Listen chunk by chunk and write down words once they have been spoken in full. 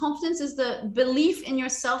Confidence is the belief in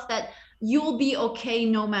yourself that you'll be okay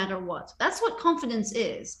no matter what. That's what confidence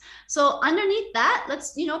is. So underneath that,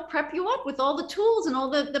 let's, prep you up with all the tools and all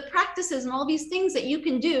the practices and all these things that you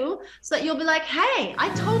can do so that you'll be like, hey, I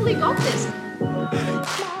totally got this.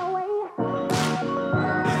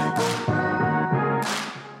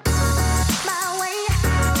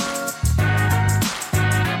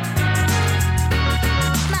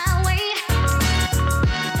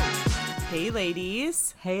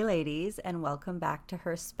 Hey ladies, and welcome back to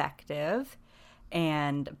Herspective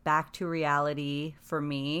and back to reality for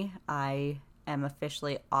me. I am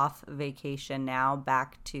officially off vacation now,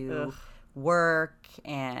 back to work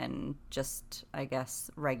and just, I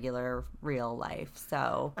guess, regular real life.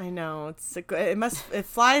 So I know it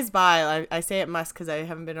flies by. I say it must because I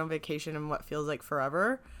haven't been on vacation in what feels like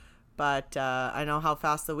forever, but I know how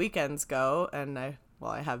fast the weekends go, and I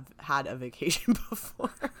have had a vacation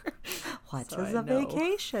before. What is a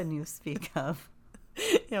vacation you speak of?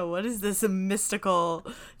 Yeah, what is this, a mystical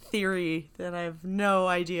theory that I have no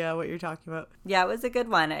idea what you're talking about? Yeah, it was a good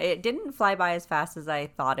one. It didn't fly by as fast as I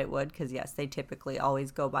thought it would because, yes, they typically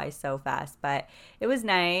always go by so fast. But it was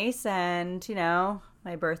nice, and,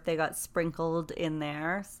 my birthday got sprinkled in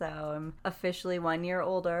there, so I'm officially 1 year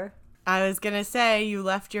older. I was going to say, you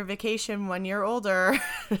left your vacation 1 year older.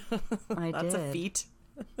 That's a feat.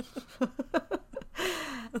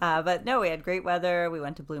 But no, we had great weather. We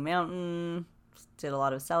went to Blue Mountain, did a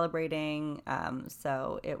lot of celebrating.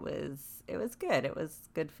 So it was good. It was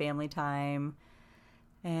good family time.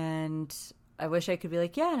 And I wish I could be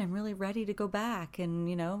like, yeah, and I'm really ready to go back and,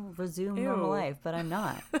 resume normal life. But I'm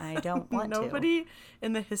not. I don't want Nobody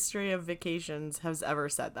in the history of vacations has ever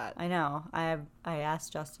said that. I know. I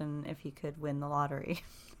asked Justin if he could win the lottery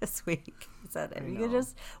this week. He said, if you could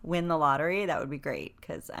just win the lottery, that would be great,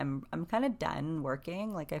 because I'm kind of done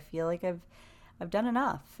working. Like, I feel like I've done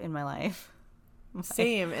enough in my life.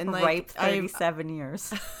 Same. And like ripe 37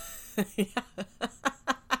 years. Yeah.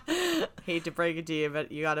 Hate to break it to you,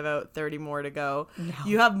 but you got about 30 more to go. No.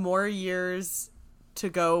 You have more years to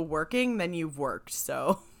go working than you've worked,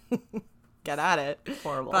 so get at it.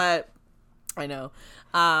 Horrible. But I know.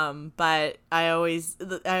 But I always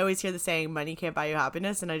hear the saying, money can't buy you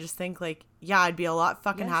happiness, and I just think, like, yeah, I'd be a lot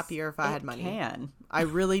fucking happier if I had money. Can. I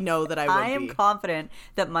really know that I would I am confident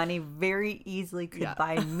that money very easily could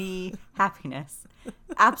buy me happiness.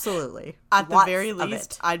 Absolutely. At the very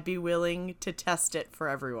least, I'd be willing to test it for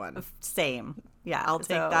everyone. Same. Yeah. I'll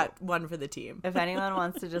take that one for the team. If anyone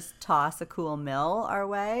wants to just toss a cool mill our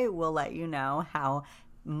way, we'll let you know how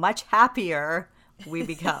much happier we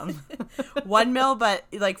become. 1 mil, but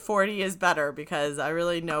like 40 is better, because I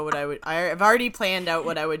really know what I've already planned out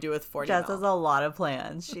what I would do with 40 Jess mil. has a lot of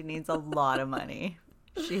plans. She needs a lot of money.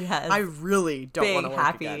 She has I really don't want to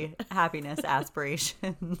work again. Happiness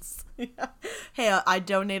aspirations. Yeah. Hey, I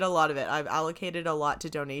donate a lot of it. I've allocated a lot to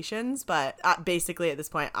donations, but basically at this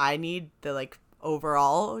point I need the like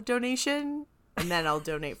overall donation, and then I'll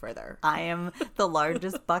donate further. I am the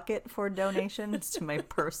largest bucket for donations to my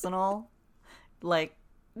personal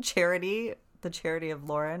charity, the charity of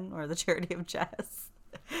Lauren or the charity of Jess.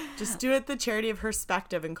 Just do it the charity of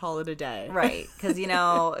Herspective and call it a day. Right, because,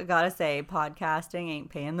 gotta say, podcasting ain't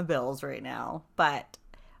paying the bills right now. But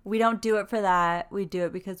we don't do it for that. We do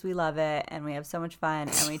it because we love it, and we have so much fun,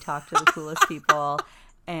 and we talk to the coolest people.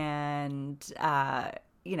 And,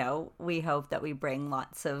 we hope that we bring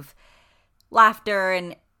lots of laughter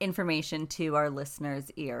and information to our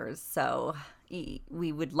listeners' ears. So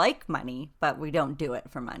we would like money, but we don't do it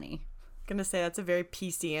for money. I'm gonna say that's a very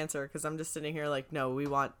PC answer, because I'm just sitting here like, no, we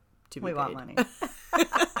want to be paid. We want money.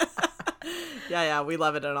 Yeah, we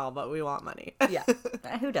love it and all, but we want money. Yeah,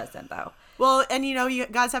 who doesn't though? Well, and you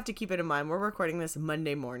guys have to keep it in mind, we're recording this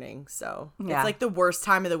Monday morning, so it's like the worst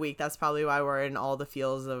time of the week. That's probably why we're in all the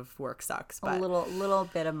feels of work sucks. But a little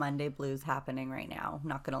bit of Monday blues happening right now,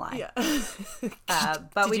 not gonna lie. Yeah.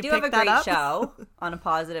 But we do have a great show. On a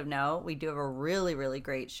positive note, we do have a really, really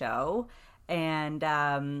great show.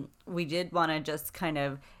 And we did want to just kind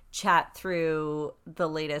of chat through the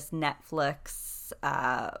latest Netflix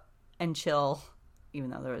and chill, even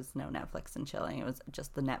though there was no Netflix and chilling. It was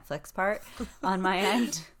just the Netflix part on my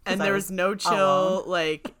end. And there was no chill,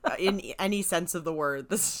 like, in any sense of the word.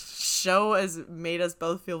 This show has made us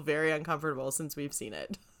both feel very uncomfortable since we've seen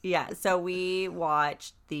it. Yeah, so we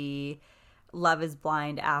watched the Love is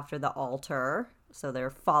Blind After the Altar. So their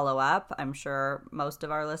follow-up. I'm sure most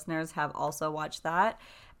of our listeners have also watched that.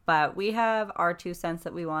 But we have our 2 cents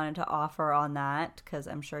that we wanted to offer on that, because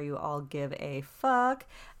I'm sure you all give a fuck.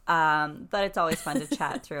 But it's always fun to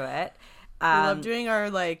chat through it. We love doing our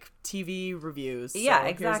like TV reviews. Yeah, so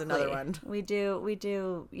exactly. Here's another one. We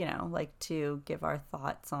do, like to give our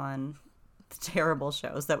thoughts on the terrible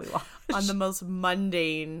shows that we watch. On the most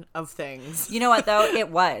mundane of things. You know what though? It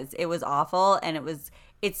was awful, and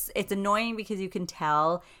it's annoying because you can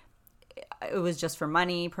tell it was just for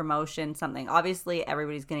money, promotion, something. Obviously,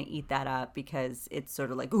 everybody's going to eat that up because it's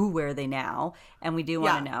sort of like, ooh, where are they now? And we do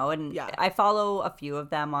want to know. And I follow a few of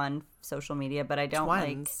them on social media, but I don't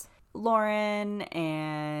like Lauren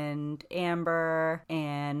and Amber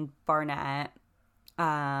and Barnett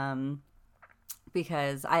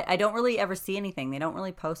because I don't really ever see anything. They don't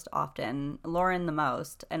really post often. Lauren the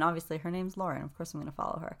most. And obviously her name's Lauren. Of course I'm going to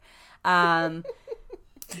follow her.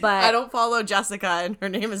 But I don't follow Jessica, and her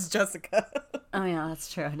name is Jessica. Oh, yeah,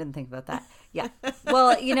 that's true. I didn't think about that. Yeah.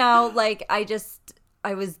 Well, like I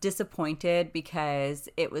was disappointed because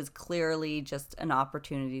it was clearly just an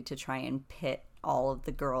opportunity to try and pit all of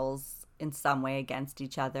the girls in some way against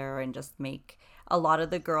each other and just make a lot of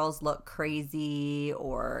the girls look crazy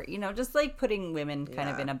or, just like putting women kind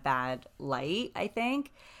of in a bad light, I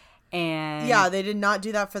think. And yeah, they did not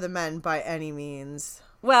do that for the men by any means.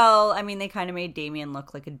 Well, I mean, they kind of made Damien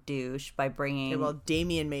look like a douche by bringing... Okay, well,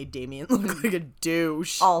 Damien made Damien look like a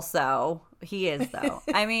douche. Also, he is, though.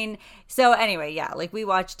 I mean, so anyway, yeah, like we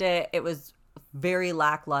watched it. It was very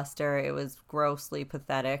lackluster. It was grossly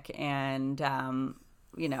pathetic. And, I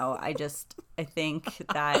think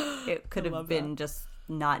that it could have been just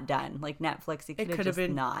not done. Like Netflix, it could have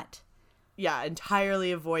been not. Yeah,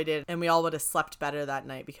 entirely avoided. And we all would have slept better that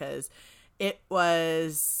night because it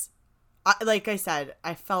was... like I said,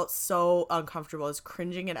 I felt so uncomfortable. I was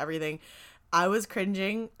cringing at everything. I was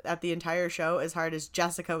cringing at the entire show as hard as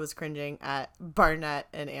Jessica was cringing at Barnett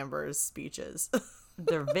and Amber's speeches.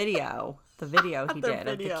 The video he did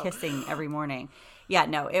of the kissing every morning. Yeah,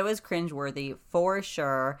 no, it was cringeworthy for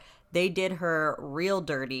sure. They did her real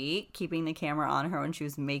dirty, keeping the camera on her when she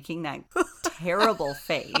was making that terrible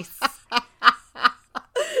face.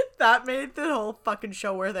 That made the whole fucking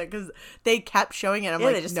show worth it because they kept showing it.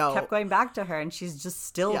 They just kept going back to her and she's just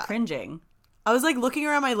still cringing. I was like looking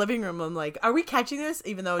around my living room. I'm like, are we catching this?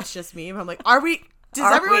 Even though it's just me. I'm like,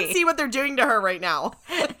 does everyone see what they're doing to her right now?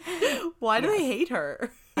 Why do they hate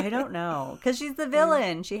her? I don't know. Because she's the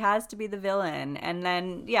villain. She has to be the villain. And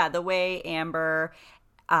then, the way Amber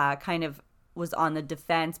kind of was on the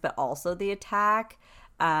defense, but also the attack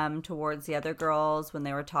towards the other girls when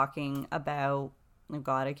they were talking about... Oh,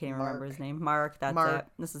 God, I can't even remember his name. Mark, that's it.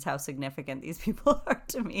 This is how significant these people are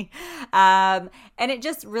to me. And it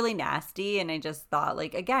just really nasty. And I just thought,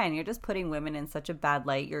 like, again, you're just putting women in such a bad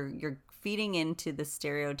light. You're feeding into the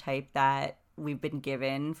stereotype that we've been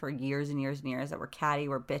given for years and years and years that we're catty,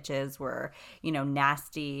 we're bitches, we're,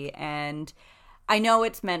 nasty. And I know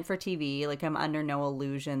it's meant for TV. Like, I'm under no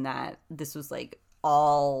illusion that this was, like,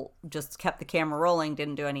 all just kept the camera rolling,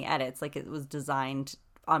 didn't do any edits. Like, it was designed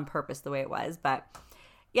on purpose the way it was. But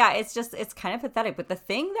yeah, it's kind of pathetic. But the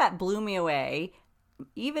thing that blew me away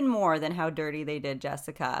even more than how dirty they did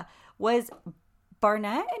Jessica was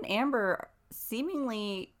Barnett and Amber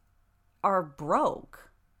seemingly are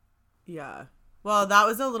broke. Yeah. Well, that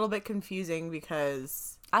was a little bit confusing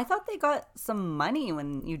because I thought they got some money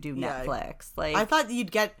when you do Netflix. Like, I thought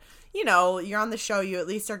you'd get, you're on the show, you at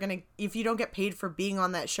least are going to, if you don't get paid for being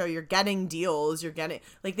on that show, you're getting deals, you're getting,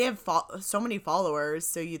 like, they have so many followers,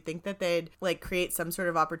 so you'd think that they'd, like, create some sort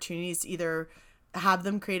of opportunities to either have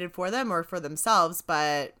them created for them or for themselves,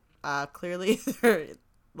 but clearly they're,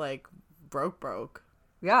 like, broke.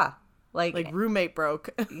 Yeah. Like roommate broke.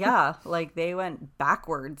 Yeah, like they went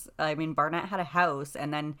backwards. I mean, Barnett had a house,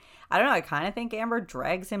 and then, I don't know, I kind of think Amber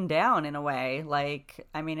drags him down in a way. Like,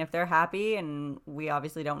 I mean, if they're happy, and we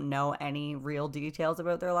obviously don't know any real details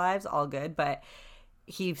about their lives, all good, but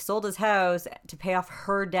he sold his house to pay off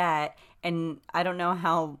her debt, and I don't know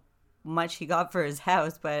how much he got for his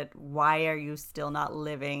house, but why are you still not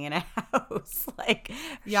living in a house? Like,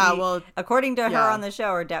 according to her on the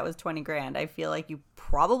show, her debt was $20,000. I feel like you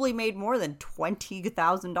probably made more than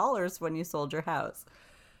 $20,000 when you sold your house,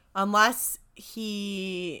 unless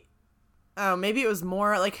he maybe it was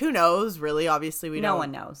more, like, who knows, really. Obviously no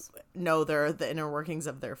one knows the inner workings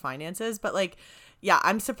of their finances, but, like, yeah,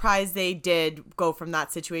 I'm surprised they did go from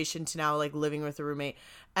that situation to now, like, living with a roommate.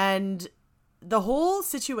 And the whole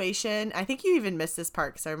situation, I think you even missed this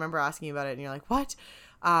part because I remember asking you about it and you're like, what?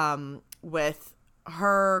 With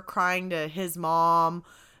her crying to his mom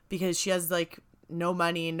because she has, like, no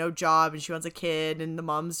money and no job and she wants a kid, and the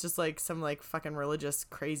mom's just, like, some, like, fucking religious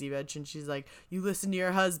crazy bitch, and she's like, you listen to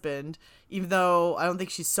your husband, even though I don't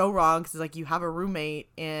think she's so wrong because, like, you have a roommate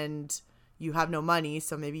and you have no money,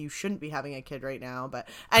 so maybe you shouldn't be having a kid right now. But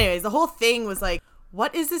anyways, the whole thing was like,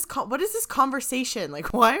 what is this conversation?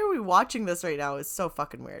 Like, why are we watching this right now? It's so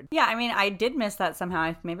fucking weird. Yeah, I mean, I did miss that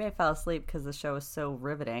somehow. Maybe I fell asleep because the show was so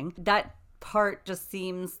riveting. That part just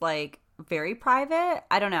seems like very private.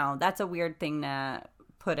 I don't know. That's a weird thing to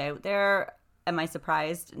put out there. Am I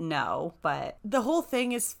surprised? No, but the whole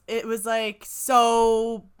thing it was like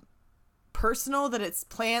so personal that it's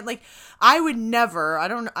planned. Like, I would never, I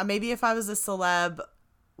don't, maybe if I was a celeb,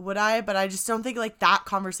 would I? But I just don't think like that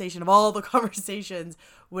conversation of all the conversations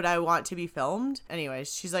would I want to be filmed.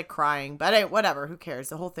 Anyways, she's like crying, but whatever, who cares?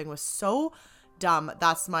 The whole thing was so dumb.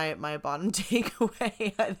 That's my bottom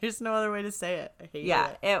takeaway. There's no other way to say it. I hate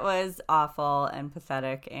it. It was awful and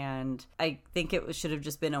pathetic, and I think it should have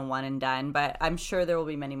just been a one and done, but I'm sure there will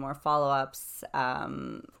be many more follow-ups.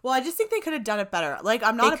 Well, I just think they could have done it better. Like,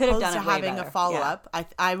 I'm not opposed to having a follow-up. Yeah.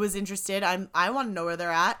 I was interested. I want to know where they're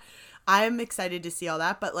at. I'm excited to see all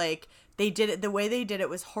that, but like, they did it, the way they did it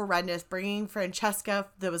was horrendous. Bringing Francesca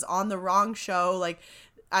that was on the wrong show. Like,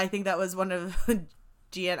 I think that was one of I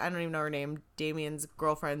don't even know her name, Damien's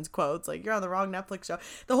girlfriend's quotes, like, you're on the wrong Netflix show.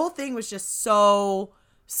 The whole thing was just so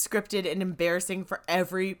scripted and embarrassing for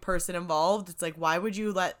every person involved. It's like, why would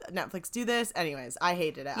you let Netflix do this? Anyways, I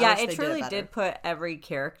hated it. Yeah, it truly did put every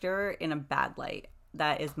character in a bad light.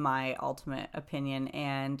 That is my ultimate opinion.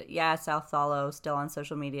 And yes, I'll follow still on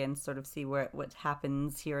social media and sort of see what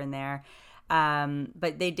happens here and there.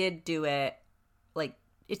 But they did do it, like,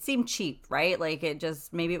 it seemed cheap, right? Like,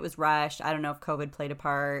 maybe it was rushed. I don't know if COVID played a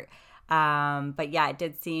part. But yeah, it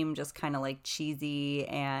did seem just kind of like cheesy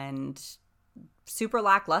and super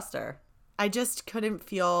lackluster. I just couldn't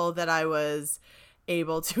feel that I was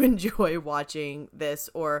able to enjoy watching this,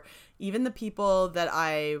 or even the people that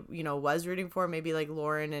I, was rooting for, maybe like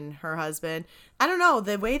Lauren and her husband. I don't know.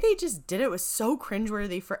 The way they just did it was so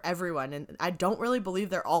cringeworthy for everyone. And I don't really believe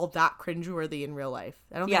they're all that cringeworthy in real life.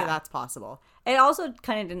 I don't think that's possible. It also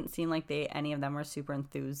kind of didn't seem like any of them were super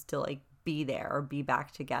enthused to like be there or be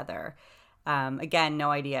back together. Again,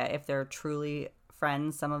 no idea if they're truly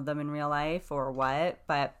friends, some of them in real life, or what,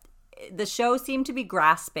 but the show seemed to be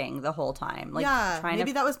grasping the whole time. Like,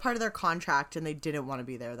 maybe that was part of their contract and they didn't want to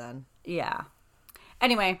be there then. Yeah.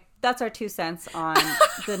 Anyway, that's our 2 cents on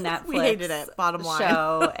the Netflix we hated it, bottom line.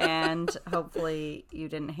 show, and hopefully you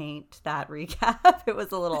didn't hate that recap. It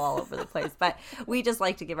was a little all over the place, but we just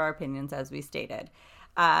like to give our opinions as we stated.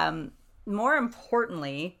 More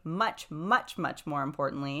importantly, much, much, much more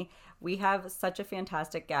importantly, we have such a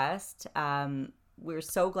fantastic guest. We're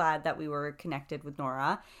so glad that we were connected with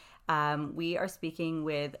Nora. We are speaking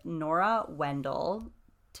with Nora Wendell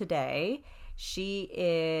today. She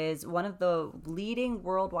is one of the leading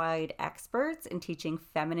worldwide experts in teaching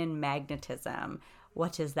feminine magnetism.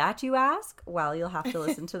 What is that, you ask? Well, you'll have to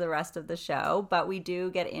listen to the rest of the show, but we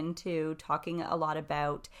do get into talking a lot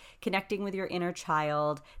about connecting with your inner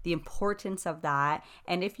child, the importance of that,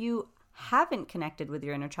 and if you haven't connected with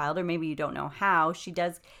your inner child, or maybe you don't know how, she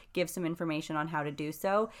does give some information on how to do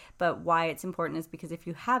so. But why it's important is because if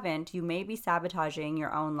you haven't, you may be sabotaging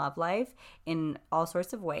your own love life in all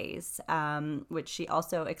sorts of ways, which she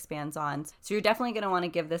also expands on. So you're definitely going to want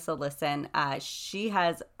to give this a listen. She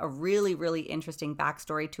has a really, really interesting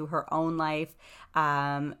backstory to her own life,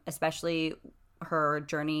 especially her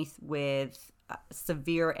journey with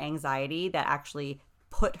severe anxiety that actually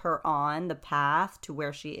put her on the path to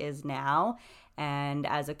where she is now, and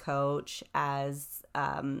as a coach, as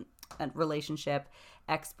a relationship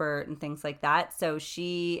expert and things like that. So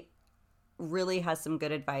she really has some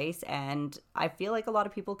good advice, and I feel like a lot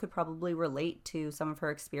of people could probably relate to some of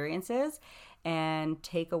her experiences and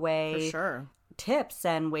take away tips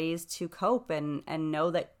and ways to cope and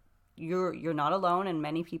know that you're not alone, and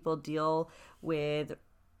many people deal with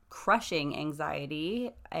crushing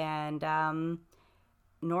anxiety. And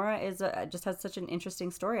Nora just has such an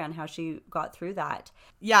interesting story on how she got through that.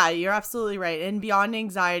 Yeah, you're absolutely right. And beyond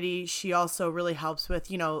anxiety, she also really helps with,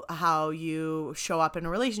 how you show up in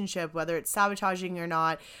a relationship, whether it's sabotaging or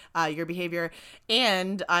not, your behavior.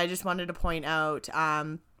 And I just wanted to point out,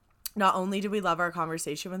 not only did we love our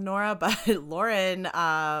conversation with Nora, but Lauren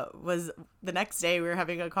was the next day we were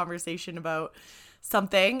having a conversation about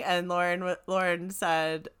something, and Lauren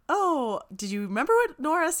said, "Oh, did you remember what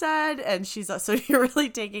Nora said?" And she's so you're really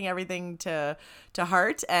taking everything to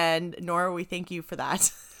heart, and Nora, we thank you for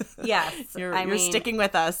that. Yes, you're sticking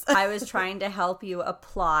with us. I was trying to help you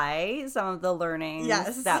apply some of the learnings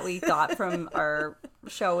that we got from our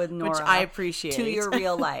show with Nora, which I appreciate, to your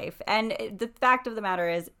real life. And the fact of the matter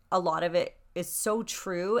is, a lot of it is so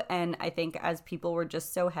true, and I think as people were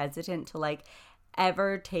just so hesitant to like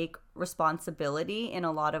ever take responsibility in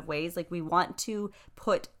a lot of ways. Like, we want to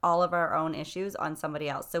put all of our own issues on somebody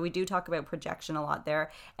else. So we do talk about projection a lot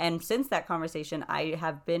there. And since that conversation, I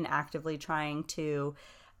have been actively trying to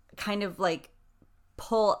kind of like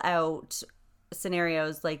pull out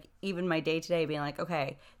scenarios, like even my day to day, being like,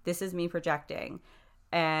 okay, this is me projecting.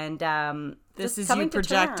 And this is you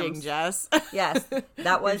projecting, Jess. Yes,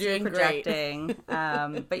 that was you projecting.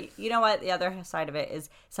 But you know what? The other side of it is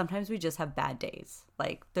sometimes we just have bad days.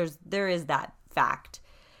 Like there is that fact.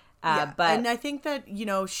 Yeah. But and I think that, you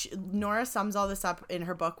know, Nora sums all this up in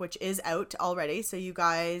her book, which is out already. So you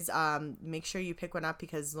guys make sure you pick one up,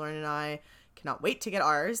 because Lauren and I cannot wait to get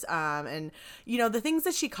ours. And, you know, the things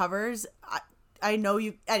that she covers, I know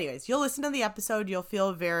you, anyways, you'll listen to the episode. You'll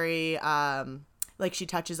feel very, like she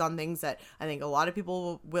touches on things that I think a lot of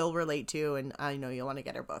people will relate to. And I know you'll want to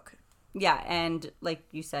get her book. Yeah, and like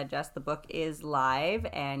you said, Jess, the book is live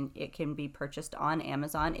and it can be purchased on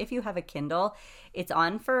Amazon. If you have a Kindle, it's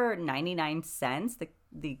on for 99 cents,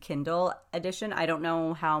 the Kindle edition. I don't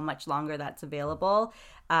know how much longer that's available,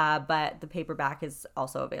 but the paperback is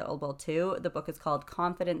also available too. The book is called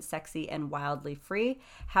Confident, Sexy, and Wildly Free: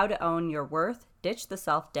 How to Own Your Worth, Ditch the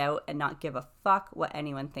Self-Doubt, and Not Give a Fuck What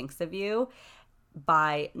Anyone Thinks of You,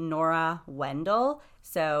 by Nora Wendell.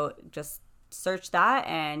 So just search that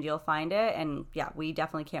and you'll find it. And yeah, we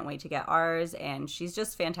definitely can't wait to get ours. And she's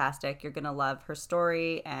just fantastic. You're gonna love her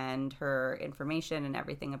story and her information and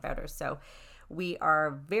everything about her. So we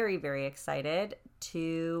are very, very excited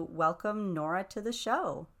to welcome Nora to the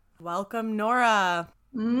show. Welcome, Nora.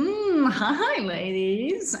 Hi,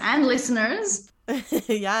 ladies and listeners.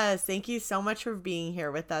 Yes, thank you so much for being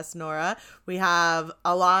here with us, Nora. We have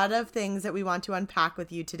a lot of things that we want to unpack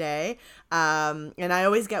with you today. And I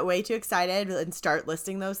always get way too excited and start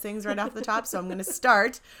listing those things right off the top. So I'm going to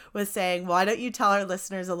start with saying, why don't you tell our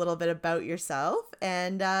listeners a little bit about yourself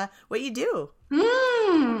and what you do?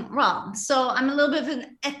 Well, so I'm a little bit of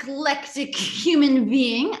an eclectic human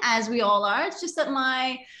being, as we all are. It's just that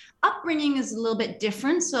my upbringing is a little bit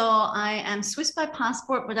different. So I am Swiss by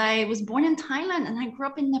passport, but I was born in Thailand and I grew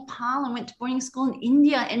up in Nepal and went to boarding school in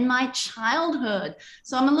India in my childhood.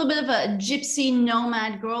 So I'm a little bit of a gypsy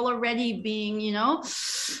nomad girl already, being, you know,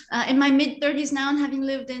 in my mid 30s now, and having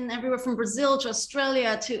lived in everywhere from Brazil to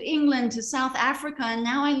Australia to England to South Africa. And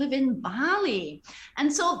now I live in Bali.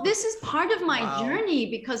 And so this is part of my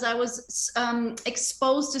journey, because I was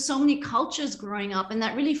exposed to so many cultures growing up, and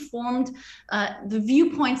that really formed the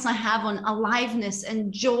viewpoints I have on aliveness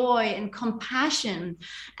and joy and compassion.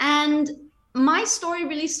 And my story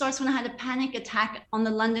really starts when I had a panic attack on the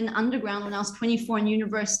London Underground when I was 24 in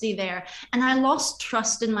university there. And I lost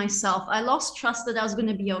trust in myself. I lost trust that I was going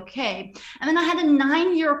to be okay. And then I had a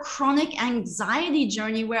 9-year chronic anxiety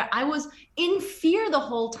journey where I was in fear the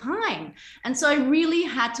whole time. And so I really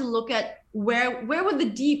had to look at where were the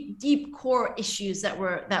deep core issues that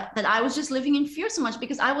I was just living in fear so much,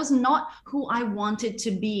 because I was not who I wanted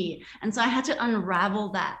to be. And so I had to unravel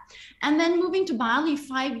that. And then moving to Bali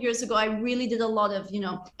 5 years ago, I really did a lot of, you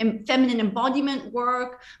know, feminine embodiment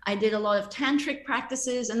work. I did a lot of tantric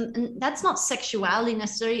practices, and that's not sexuality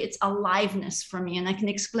necessarily, it's aliveness for me. And I can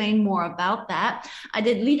explain more about that. I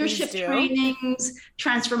did leadership trainings,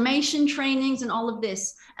 transformation trainings, and all of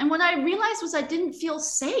this. And what I realized was I didn't feel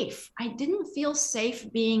safe. I didn't feel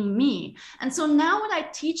safe being me. And so now what I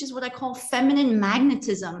teach is what I call feminine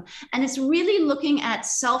magnetism. And it's really looking at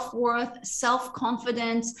self-worth,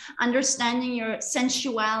 self-confidence, understanding your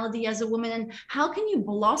sensuality as a woman, and how can you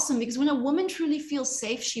blossom? Because when a woman truly feels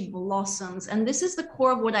safe, she blossoms. And this is the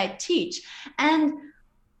core of what I teach. And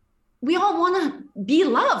we all want to be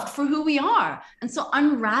loved for who we are. And so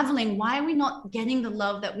unraveling, why are we not getting the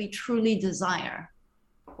love that we truly desire?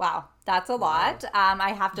 Wow, that's a lot.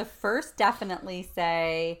 I have to first definitely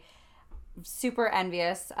say, super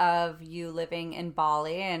envious of you living in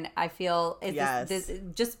Bali, and I feel this,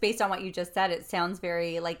 just based on what you just said, it sounds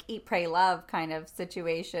very like eat, pray, love kind of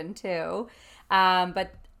situation too.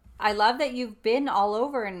 But I love that you've been all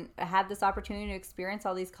over and had this opportunity to experience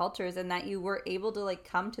all these cultures, and that you were able to like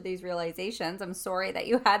come to these realizations. I'm sorry that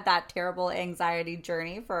you had that terrible anxiety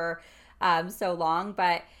journey for so long,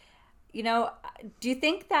 but you know, do you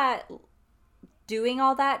think that doing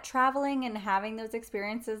all that traveling and having those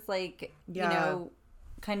experiences, like, you know,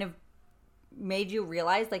 kind of made you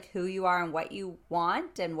realize like who you are and what you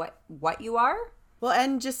want and what you are? Well,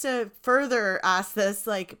 and just to further ask this,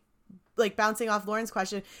 like bouncing off Lauren's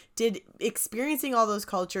question, did experiencing all those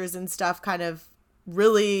cultures and stuff kind of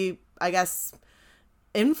really, I guess,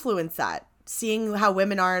 influence that? Seeing how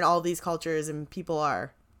women are in all these cultures and people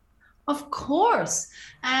are? Of course.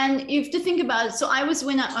 And you have to think about it. So I was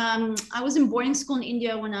in boarding school in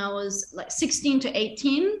India when I was like 16 to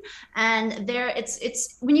 18. And there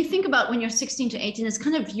it's when you think about when you're 16 to 18, it's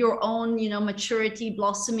kind of your own, maturity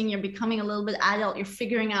blossoming. You're becoming a little bit adult. You're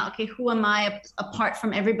figuring out, okay, who am I apart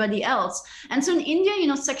from everybody else? And so in India,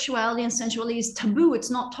 sexuality and sensuality is taboo. It's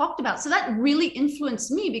not talked about. So that really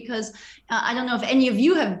influenced me because I don't know if any of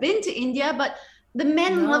you have been to India, but the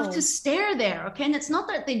men love to stare there. Okay. And it's not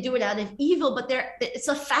that they do it out of evil, but it's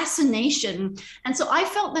a fascination. And so I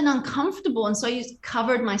felt then uncomfortable. And so I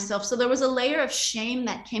covered myself. So there was a layer of shame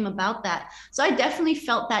that came about that. So I definitely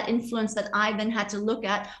felt that influence that I then had to look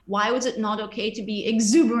at. Why was it not okay to be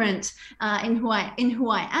exuberant in who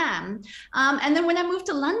I am? And then when I moved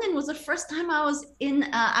to London was the first time I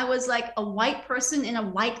was like a white person in a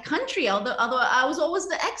white country, although I was always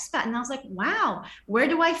the expat. And I was like, wow, where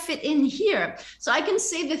do I fit in here? So I can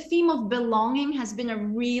say the theme of belonging has been a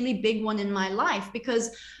really big one in my life because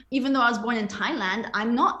even though I was born in Thailand,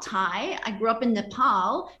 I'm not Thai. I grew up in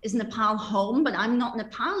Nepal. Is Nepal home? But I'm not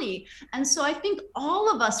Nepali. And so I think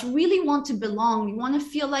all of us really want to belong. We want to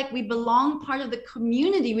feel like we belong part of the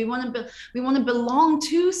community. We want to belong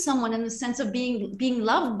to someone in the sense of being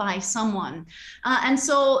loved by someone. And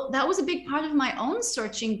so that was a big part of my own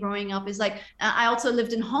searching growing up is like, I also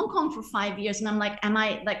lived in Hong Kong for 5 years and I'm like, am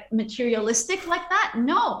I like materialistic like that?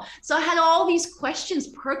 No. So I had all these questions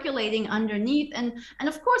percolating underneath. And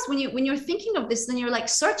of course, when you're thinking of this, then you're like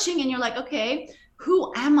searching and you're like, okay,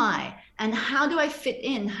 who am I? And how do I fit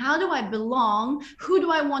in? How do I belong? Who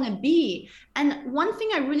do I want to be? And one thing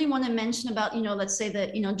I really want to mention about, let's say the,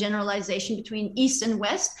 generalization between East and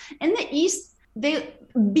West. In the East,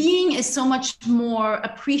 being is so much more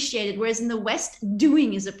appreciated, whereas in the West,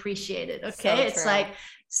 doing is appreciated. Okay. So it's like,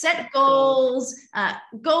 set goals,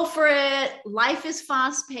 go for it. Life is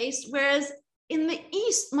fast paced. Whereas in the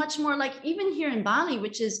East, much more like even here in Bali,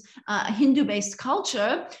 which is a Hindu-based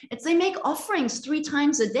culture, they make offerings 3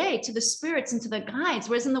 times a day to the spirits and to the guides.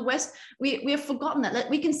 Whereas in the West, we have forgotten that.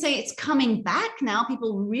 We can say it's coming back now.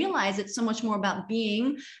 People realize it's so much more about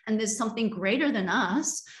being, and there's something greater than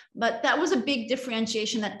us. But that was a big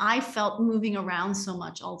differentiation that I felt moving around so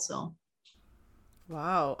much also.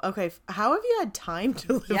 Wow. Okay. How have you had time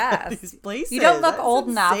to live in these places? You don't look old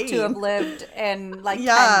enough to have lived in like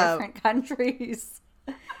 10 different countries.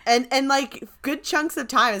 And like good chunks of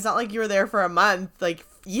time. It's not like you were there for a month, like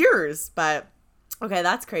years, but okay,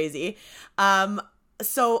 that's crazy.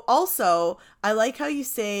 So also, I like how you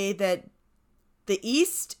say that the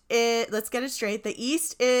East let's get it straight. The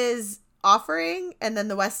East is offering and then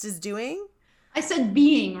the West is doing. I said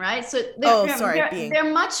being, right? So being.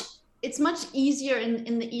 It's much easier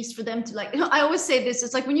in the East for them to like, I always say this,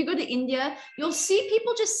 it's like when you go to India, you'll see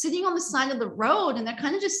people just sitting on the side of the road and they're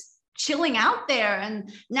kind of just chilling out there.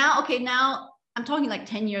 And now I'm talking like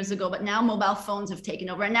 10 years ago, but now mobile phones have taken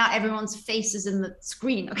over and now everyone's face is in the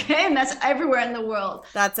screen. Okay. And that's everywhere in the world.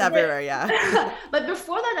 That's everywhere. Yeah. But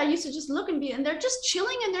before that, I used to just look and they're just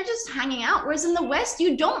chilling and they're just hanging out. Whereas in the West,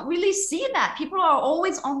 you don't really see that. People are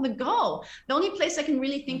always on the go. The only place I can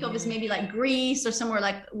really think of is maybe like Greece or somewhere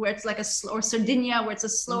like where it's like or Sardinia, where it's a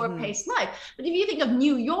slower paced life. But if you think of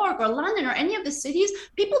New York or London or any of the cities,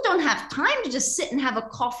 people don't have time to just sit and have a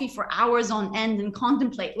coffee for hours on end and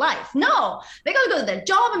contemplate life. No. They got to go to their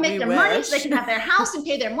job and make their money so they can have their house and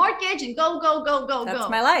pay their mortgage and go. That's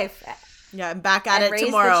my life. Yeah, I'm back at it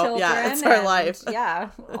tomorrow. Yeah, it's our life. Yeah,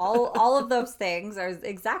 all of those things are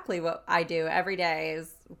exactly what I do every day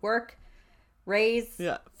is work, raise.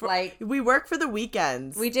 Yeah, we work for the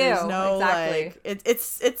weekends. We do. There's no, exactly. Like,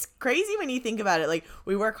 it's crazy when you think about it. Like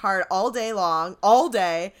we work hard all day long, all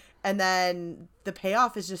day, and then the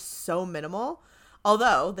payoff is just so minimal.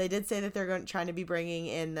 Although they did say that they're trying to be bringing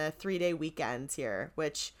in the 3-day weekends here,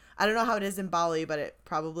 which I don't know how it is in Bali, but it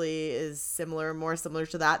probably is more similar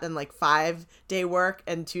to that than like 5-day work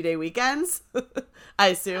and 2-day weekends. I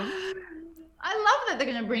assume. I love that they're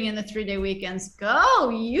going to bring in the 3-day weekends.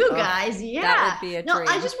 Go, you guys. Yeah. That would be a dream.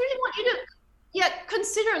 No, I just really want you to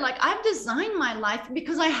consider like I've designed my life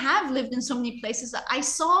because I have lived in so many places that I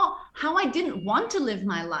saw how I didn't want to live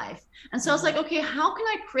my life. And so I was like, okay, how can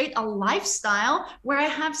I create a lifestyle where I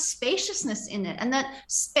have spaciousness in it? And that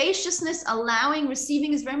spaciousness, allowing,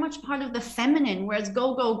 receiving is very much part of the feminine, whereas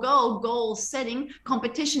go, goal setting,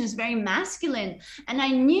 competition is very masculine. And I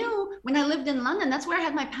knew when I lived in London, that's where I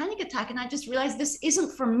had my panic attack. And I just realized this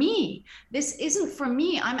isn't for me. This isn't for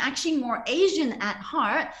me. I'm actually more Asian at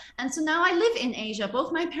heart. And so now I live in Asia.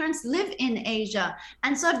 Both my parents live in Asia.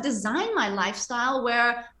 And so I've designed my lifestyle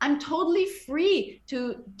where I'm totally free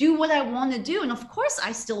to do what I want to do. And of course,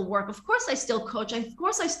 I still work. Of course, I still coach. Of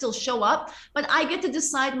course, I still show up, but I get to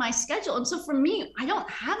decide my schedule. And so for me, I don't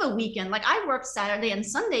have a weekend. Like I work Saturday and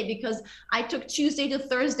Sunday because I took Tuesday to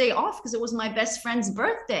Thursday off because it was my best friend's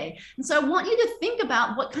birthday. And so I want you to think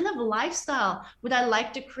about what kind of lifestyle would I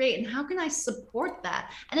like to create and how can I support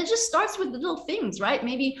that? And it just starts with little things, right?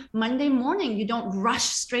 Maybe Monday morning, you don't rush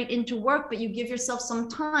straight into work, but you give yourself some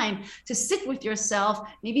time to sit with yourself,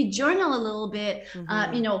 maybe journal a little bit,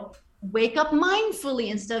 wake up mindfully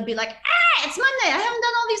instead of be like, it's Monday, I haven't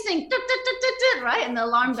done all these things, right? And the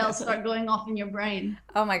alarm bells start going off in your brain.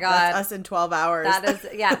 Oh my God. That's us in 12 hours.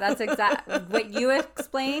 That's exactly what you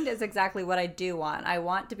explained is exactly what I do want. I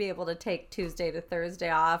want to be able to take Tuesday to Thursday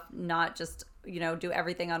off, not just, do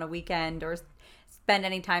everything on a weekend or spend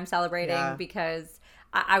any time celebrating because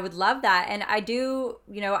I would love that. And I do,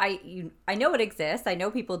 I know it exists. I know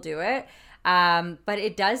people do it. But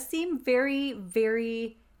it does seem very,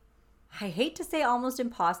 very, I hate to say almost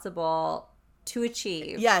impossible to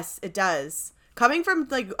achieve. Yes, it does. Coming from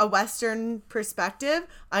like a Western perspective,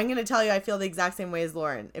 I'm going to tell you I feel the exact same way as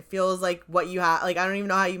Lauren. It feels like what you have, like I don't even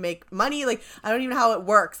know how you make money. Like I don't even know how it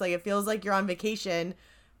works. Like it feels like you're on vacation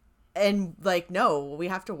and like, no, we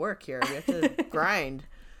have to work here. We have to grind.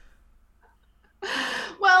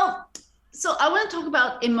 Well, so I want to talk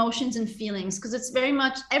about emotions and feelings because it's very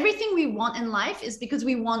much everything we want in life is because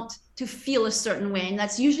we want to feel a certain way. And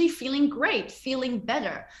that's usually feeling great, feeling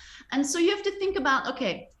better. And so you have to think about,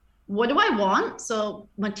 okay, what do I want? So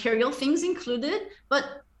material things included,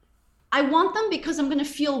 but I want them because I'm going to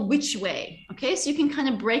feel which way. Okay. So you can kind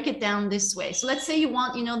of break it down this way. So let's say you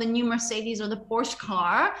want, the new Mercedes or the Porsche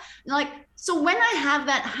car. Like, so when I have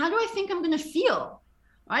that, how do I think I'm going to feel?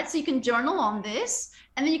 Right. So you can journal on this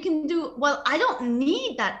and then you can do, well, I don't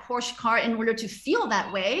need that Porsche car in order to feel that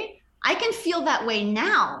way. I can feel that way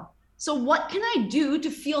now. So what can I do to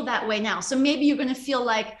feel that way now? So maybe you're going to feel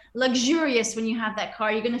like luxurious when you have that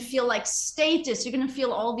car. You're going to feel like status. You're going to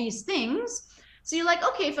feel all these things. So you're like,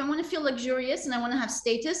 okay, if I want to feel luxurious and I want to have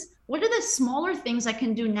status, what are the smaller things I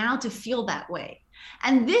can do now to feel that way?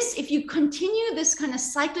 And this, if you continue this kind of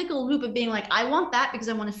cyclical loop of being like, I want that because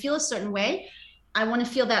I want to feel a certain way. I want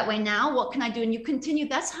to feel that way now. What can I do? And you continue.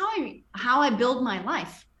 That's how I build my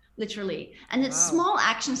life. Literally. And it's small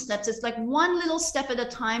action steps. It's like one little step at a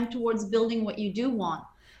time towards building what you do want.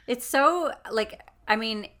 It's so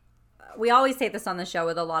we always say this on the show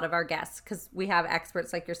with a lot of our guests because we have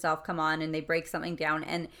experts like yourself come on and they break something down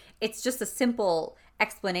and it's just a simple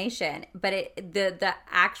explanation, but the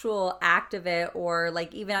actual act of it or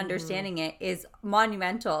like even understanding it is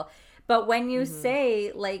monumental. But when you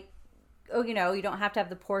say like, oh, you don't have to have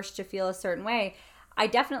the Porsche to feel a certain way, I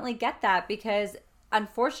definitely get that because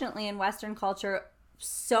unfortunately, in Western culture,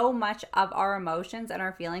 so much of our emotions and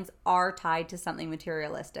our feelings are tied to something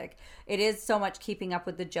materialistic. It is so much keeping up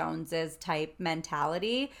with the Joneses type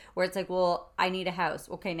mentality where it's like, well, I need a house.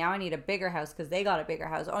 Okay, now I need a bigger house because they got a bigger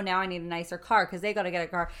house. Oh, now I need a nicer car because they got to get a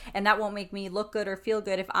car. And that won't make me look good or feel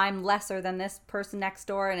good if I'm lesser than this person next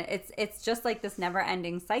door. And it's just like this never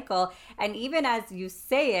ending cycle. And even as you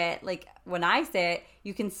say it, like when I say it,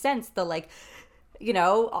 you can sense the like,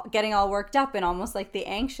 getting all worked up and almost like the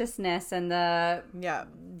anxiousness and the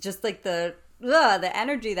just like the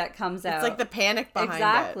energy that comes out. It's like the panic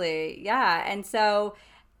behind it. Yeah. And so,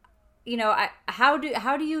 how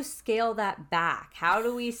do you scale that back? How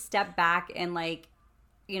do we step back and like,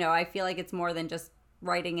 I feel like it's more than just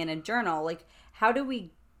writing in a journal. Like, how do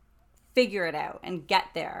we figure it out and get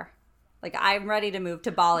there? Like, I'm ready to move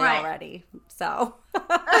to Bali already. So. Is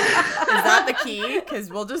that the key?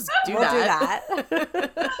 Because we'll just do that.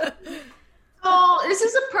 So this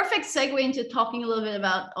is a perfect segue into talking a little bit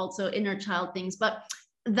about also inner child things. But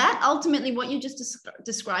that ultimately, what you just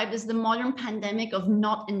described is the modern pandemic of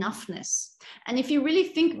not enoughness. And if you really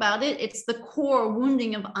think about it, it's the core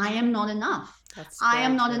wounding of I am not enough. I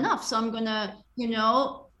am not enough. So I'm going to,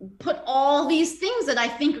 put all these things that I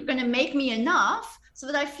think are going to make me enough so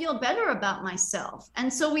that I feel better about myself.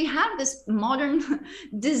 And so we have this modern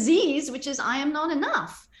disease, which is I am not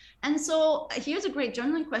enough. And so here's a great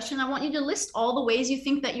journaling question. I want you to list all the ways you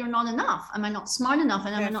think that you're not enough. Am I not smart enough?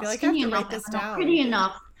 And am I not skinny enough? Am I not pretty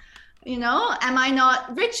enough? Am I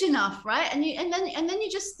not rich enough? Right. And then you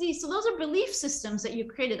just see, so those are belief systems that you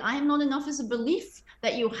created. I am not enough is a belief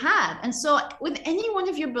that you have. And so with any one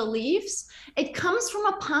of your beliefs, it comes from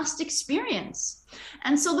a past experience.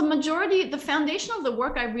 And so the foundation of the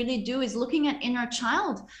work I really do is looking at inner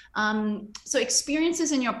child. So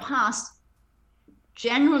experiences in your past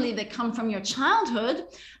generally they come from your childhood,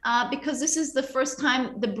 because this is the first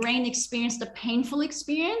time the brain experienced a painful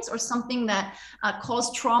experience or something that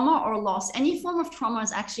caused trauma or loss. Any form of trauma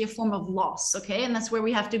is actually a form of loss, okay? And that's where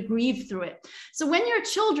we have to grieve through it. So when you're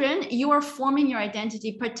children, you are forming your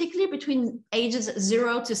identity, particularly between ages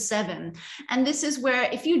 0 to 7. And this is where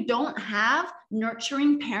if you don't have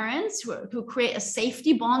nurturing parents who create a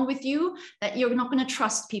safety bond with you, that you're not going to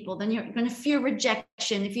trust people, then you're going to fear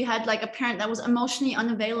rejection. If you had like a parent that was emotionally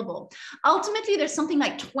unavailable, ultimately there's something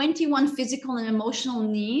like 21 physical and emotional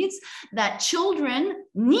needs that children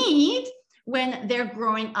need when they're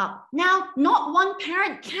growing up. Now, not one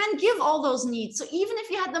parent can give all those needs. So even if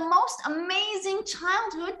you had the most amazing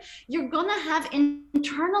childhood, you're going to have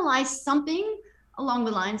internalized something along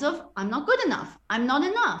the lines of, I'm not good enough, I'm not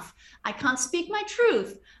enough, I can't speak my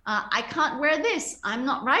truth, I can't wear this, I'm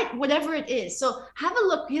not right, whatever it is. So have a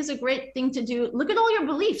look. Here's a great thing to do. Look at all your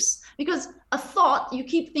beliefs, because a thought you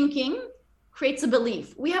keep thinking creates a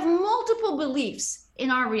belief. We have multiple beliefs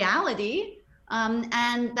in our reality,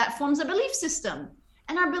 and that forms a belief system.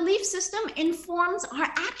 And our belief system informs our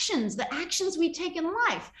actions, the actions we take in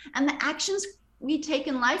life. And the actions we take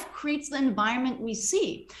in life creates the environment we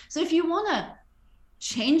see. So if you want to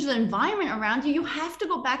change the environment around you, you have to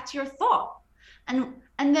go back to your thought and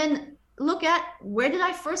then look at, where did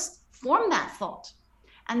I first form that thought?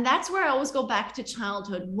 And that's where I always go back to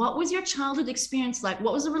childhood. What was your childhood experience like?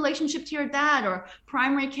 What was the relationship to your dad or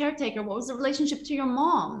primary caretaker? What was the relationship to your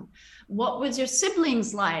mom? What was your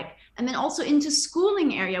siblings like? And then also into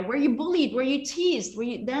schooling area, were you bullied? Were you teased?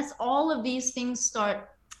 That's all of these things start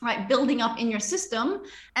building up in your system.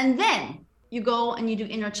 And then you go and you do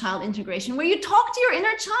inner child integration, where you talk to your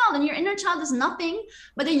inner child, and your inner child is nothing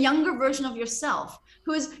but a younger version of yourself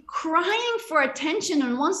who is crying for attention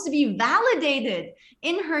and wants to be validated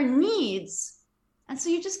in her needs. And so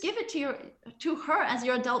you just give it to her as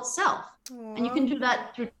your adult self. Aww. And you can do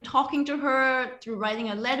that through talking to her, through writing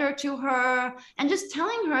a letter to her, and just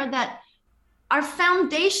telling her that our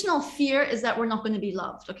foundational fear is that we're not going to be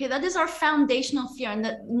loved. Okay, that is our foundational fear, and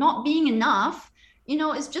that not being enough,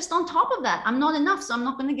 is just on top of that. I'm not enough, so I'm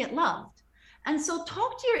not going to get loved. And so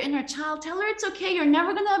talk to your inner child, tell her it's okay. You're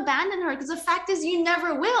never going to abandon her, because the fact is you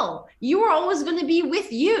never will. You are always going to be with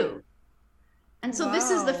you. And so This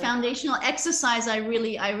is the foundational exercise I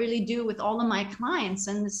really do with all of my clients.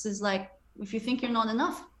 And this is like, if you think you're not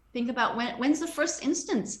enough, think about when's the first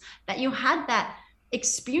instance that you had that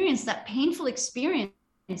experience, that painful experience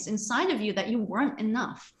inside of you that you weren't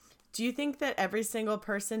enough. Do you think that every single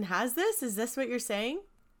person has this? Is this what you're saying?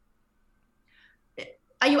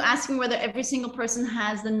 Are you asking whether every single person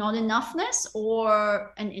has the not enoughness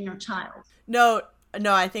or an inner child? No,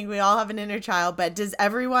 I think we all have an inner child, but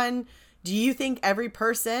do you think every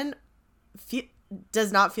person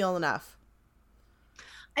does not feel enough?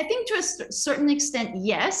 I think to a certain extent,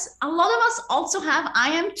 yes. A lot of us also have,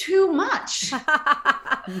 I am too much.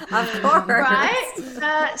 Of course.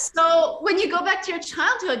 Right? So when you go back to your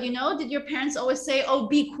childhood, did your parents always say, oh,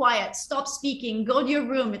 be quiet, stop speaking, go to your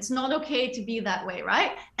room. It's not okay to be that way,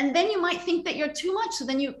 right? And then you might think that you're too much. So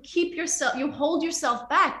then you hold yourself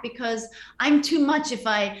back, because I'm too much if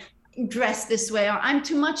I dress this way, or I'm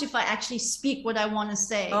too much if I actually speak what I want to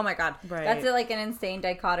say. Oh my God. Right. That's like an insane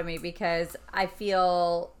dichotomy, because I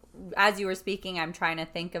feel, as you were speaking, I'm trying to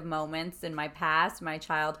think of moments in my past, my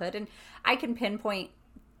childhood, and I can pinpoint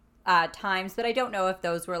times, but I don't know if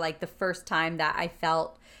those were like the first time that I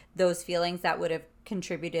felt those feelings that would have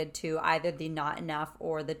contributed to either the not enough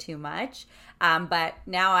or the too much. But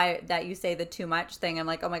now that you say the too much thing, I'm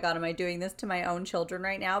like, oh my God, am I doing this to my own children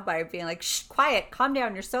right now by being like, shh, quiet, calm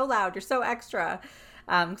down, you're so loud, you're so extra.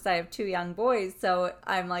 Because I have 2 young boys. So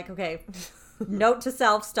I'm like, okay, note to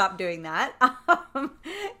self, stop doing that.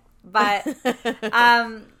 But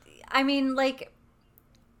I mean, like,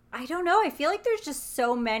 I don't know. I feel like there's just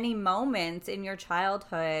so many moments in your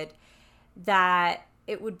childhood that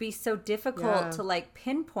it would be so difficult to like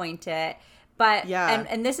pinpoint it. But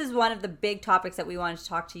and this is one of the big topics that we wanted to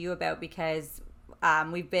talk to you about, because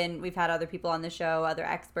we've had other people on the show, other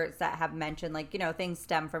experts that have mentioned, like, things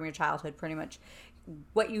stem from your childhood. Pretty much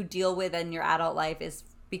what you deal with in your adult life is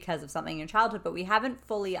because of something in your childhood, but we haven't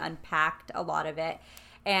fully unpacked a lot of it.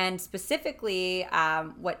 And specifically,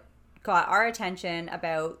 what got our attention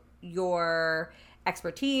about your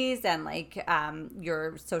expertise and like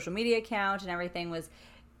your social media account and everything was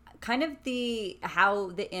kind of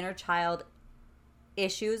how the inner child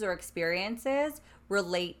issues or experiences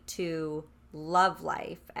relate to love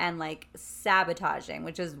life and like sabotaging,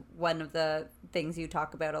 which is one of the things you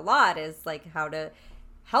talk about a lot, is like how to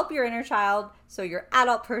help your inner child so your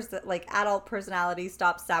adult personality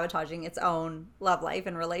stops sabotaging its own love life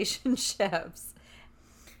and relationships.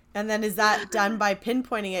 And then is that done by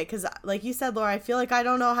pinpointing it? Because like you said, Laura, I feel like I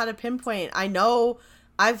don't know how to pinpoint. I know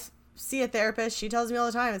I've see a therapist. She tells me all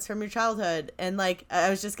the time, it's from your childhood. And like, I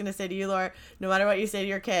was just going to say to you, Laura, no matter what you say to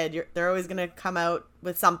your kid, they're always going to come out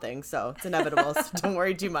with something. So it's inevitable. So don't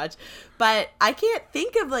worry too much. But I can't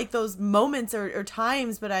think of like those moments or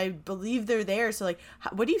times, but I believe they're there. So like,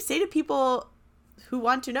 what do you say to people who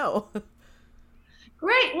want to know?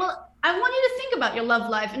 Great. Well, I want you to think about your love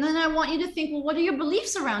life. And then I want you to think, well, what are your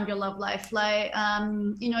beliefs around your love life? Like,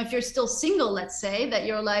 if you're still single, let's say that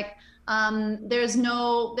you're like, there's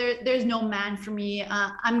no man for me.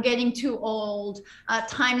 I'm getting too old.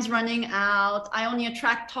 Time's running out. I only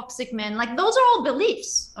attract toxic men. Like those are all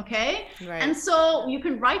beliefs. Okay. Right. And so you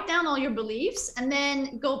can write down all your beliefs and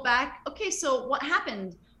then go back. Okay. So what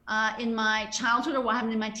happened in my childhood, or what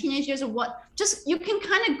happened in my teenage years, or what, just, you can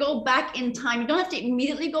kind of go back in time. You don't have to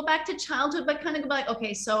immediately go back to childhood, but kind of go back.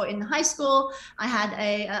 Okay, so in high school, I had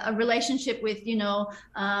a relationship with, the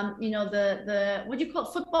what do you call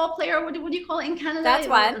it, football player? What do you call it in Canada? That's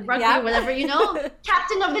one. Rugby, yeah. or whatever,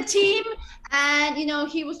 captain of the team. And,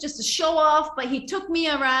 he was just a show off, but he took me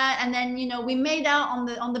around, and then, we made out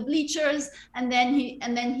on the bleachers, and then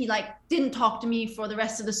he like didn't talk to me for the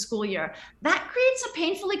rest of the school year. That creates a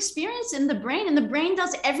painful experience in the brain, and the brain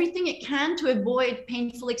does everything it can to avoid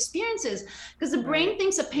painful experiences, because the brain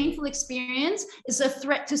thinks a painful experience is a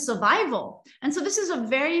threat to survival. And so this is a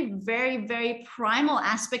very, very, very primal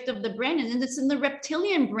aspect of the brain, and it's in the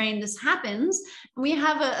reptilian brain this happens. We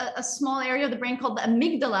have a small area of the brain called the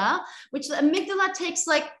amygdala, which the amygdala takes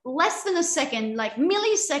like less than a second, like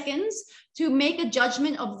milliseconds, to make a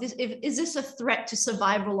judgment of this, is this a threat to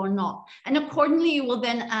survival or not? And accordingly, you will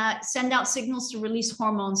then send out signals to release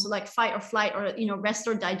hormones, so like fight or flight, or rest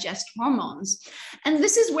or digest hormones. And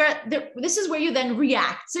this is where you then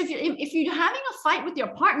react. So if you're having a fight with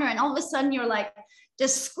your partner, and all of a sudden you're like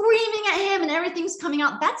just screaming at him and everything's coming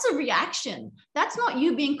out, that's a reaction. That's not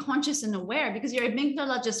you being conscious and aware, because your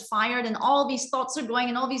amygdala just fired and all these thoughts are going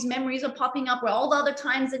and all these memories are popping up, where all the other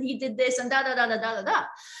times that he did this and da da da da da da da.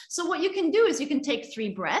 So what you can do is you can take 3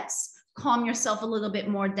 breaths, calm yourself a little bit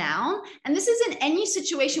more down. And this is in any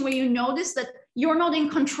situation where you notice that you're not in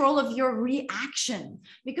control of your reaction,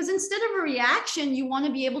 because instead of a reaction, you want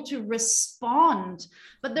to be able to respond.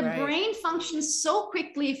 But the brain functions so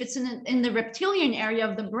quickly, if it's in the reptilian area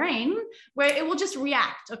of the brain, where it will just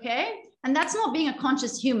react. Okay. And that's not being a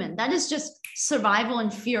conscious human. That is just survival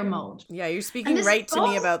and fear mode. Yeah. You're speaking right to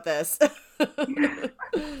me about this.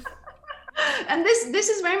 And this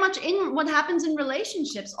is very much in what happens in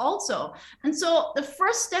relationships also. And so the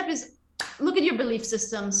first step is look at your belief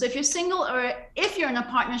system. So if you're single, or if you're in a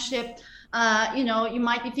partnership, you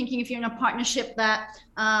might be thinking, if you're in a partnership, that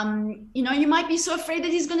you might be so afraid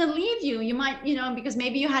that he's going to leave you. You might, because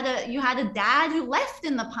maybe you had a dad who left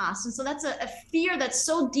in the past, and so that's a fear that's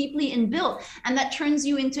so deeply inbuilt, and that turns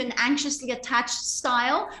you into an anxiously attached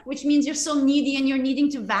style, which means you're so needy and you're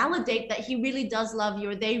needing to validate that he really does love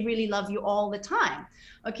you, or they really love you all the time.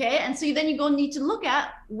 Okay, and so then you need to look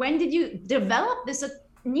at, when did you develop this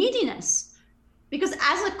neediness? Because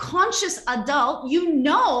as a conscious adult, you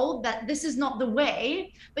know that this is not the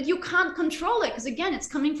way, but you can't control it, because again, it's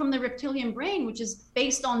coming from the reptilian brain, which is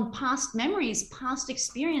based on past memories, past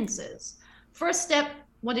experiences. First step,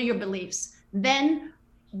 what are your beliefs? Then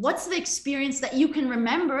what's the experience that you can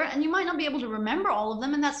remember? And you might not be able to remember all of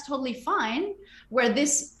them, and that's totally fine, where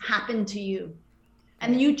this happened to you.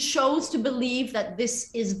 And you chose to believe that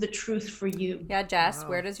this is the truth for you. Yeah, Jess,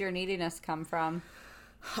 where does your neediness come from?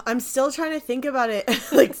 I'm still trying to think about it.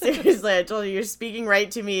 Like, seriously, I told you, you're speaking right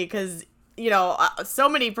to me, because, so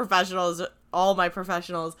many professionals, all my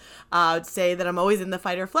professionals, say that I'm always in the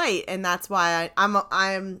fight or flight, and that's why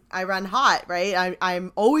I run hot, right?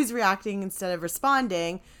 I'm always reacting instead of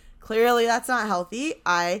responding. Clearly, that's not healthy.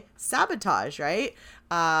 I sabotage, right?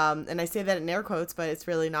 And I say that in air quotes, but it's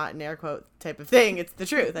really not an air quote type of thing. It's the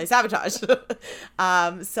truth. I sabotage. So,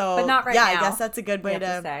 but not right now. I guess that's a good way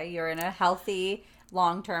to say you're in a healthy,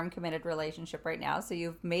 long-term committed relationship right now. So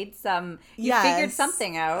you've made you figured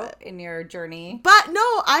something out in your journey. But no,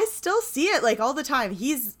 I still see it like all the time.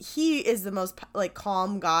 He is the most like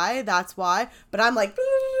calm guy. That's why. But I'm like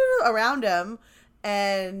around him.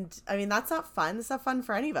 And I mean, that's not fun. It's not fun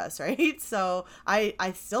for any of us, right? So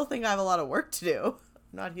I still think I have a lot of work to do.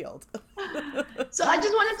 not healed. So I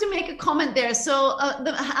just wanted to make a comment there. So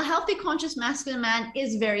a healthy, conscious masculine man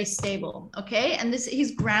is very stable, okay? And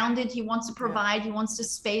he's grounded. He wants to provide. He wants to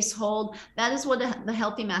space hold. That is what the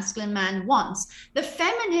healthy masculine man wants. The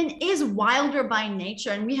feminine is wilder by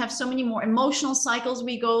nature, and we have so many more emotional cycles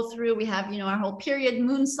we go through. We have, our whole period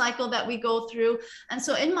moon cycle that we go through. And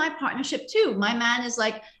so in my partnership too, my man is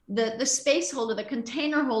like the space holder, the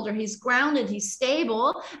container holder. He's grounded, he's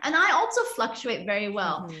stable, and I also fluctuate very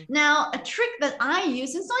well. Now, a trick that I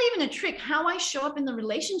use, it's not even a trick, how I show up in the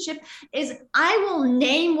relationship is I will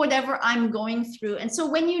name whatever I'm going through. And so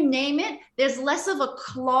when you name it, there's less of a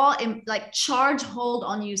claw in, like, charge hold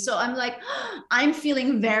on you. So I'm like, I'm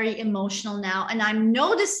feeling very emotional now, and I'm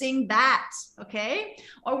noticing that, okay?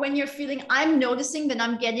 Or when you're feeling, I'm noticing that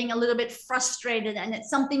I'm getting a little bit frustrated and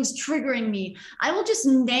something's triggering me. I will just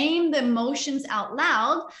name the emotions out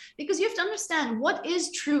loud, because you have to understand, what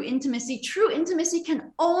is true intimacy? True intimacy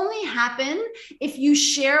can only happen if you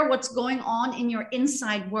share what's going on in your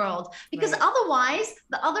inside world, because otherwise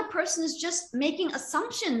the other person is just making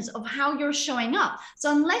assumptions of how you're showing up.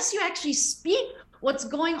 So unless you actually speak what's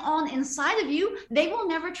going on inside of you, they will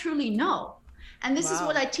never truly know. And this is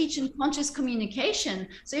what I teach in conscious communication.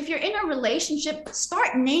 So if you're in a relationship,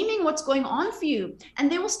 start naming what's going on for you,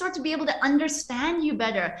 and they will start to be able to understand you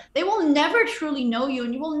better. They will never truly know you,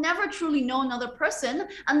 and you will never truly know another person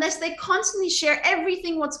unless they constantly share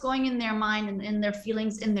everything what's going in their mind and in their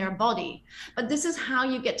feelings, in their body. But this is how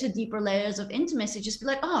you get to deeper layers of intimacy. Just be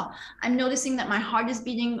like, oh, I'm noticing that my heart is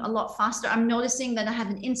beating a lot faster. I'm noticing that I have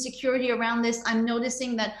an insecurity around this. I'm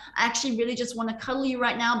noticing that I actually really just want to cuddle you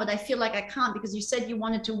right now, but I feel like I can't because you said you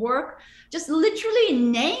wanted to work. Just literally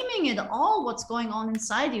naming it all, what's going on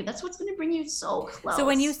inside you. That's what's going to bring you so close. So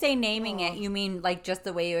when you say naming it, you mean like just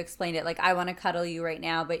the way you explained it, like I want to cuddle you right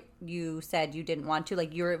now, but you said you didn't want to,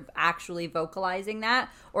 like you're actually vocalizing that?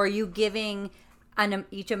 Or are you giving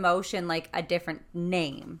each emotion like a different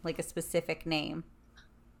name, like a specific name?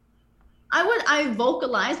 I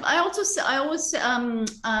vocalize, but I always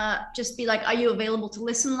just be like, are you available to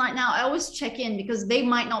listen right now? I always check in, because they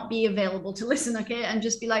might not be available to listen, okay? And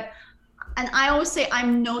just be like, and I always say,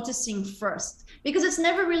 I'm noticing first, because it's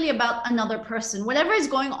never really about another person. Whatever is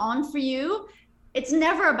going on for you, it's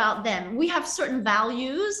never about them. We have certain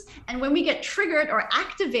values, and when we get triggered or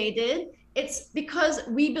activated, it's because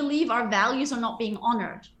we believe our values are not being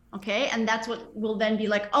honored, okay? And that's what will then be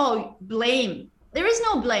like, oh, blame. There is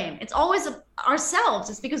no blame. It's always ourselves.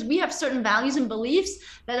 It's because we have certain values and beliefs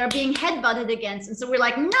that are being headbutted against. And so we're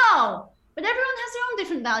like, no, but everyone has their own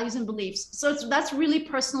different values and beliefs. So that's really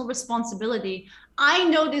personal responsibility. I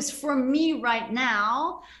know this for me right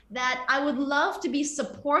now, that I would love to be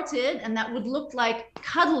supported, and that would look like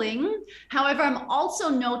cuddling. However, I'm also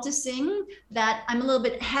noticing that I'm a little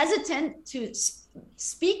bit hesitant to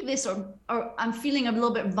speak this, or I'm feeling a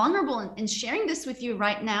little bit vulnerable in sharing this with you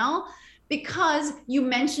right now, because you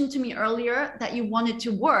mentioned to me earlier that you wanted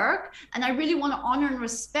to work, and I really want to honor and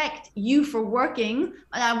respect you for working,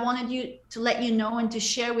 but I wanted you to let you know and to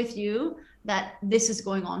share with you that this is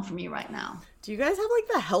going on for me right now. Do you guys have like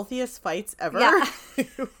the healthiest fights ever? Yeah.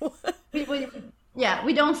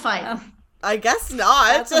 we don't fight. I guess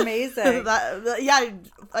not. That's amazing.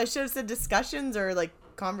 I should have said discussions or like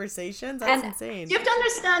conversations. That's insane. You have to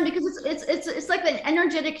understand, because it's like an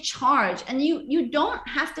energetic charge, and you don't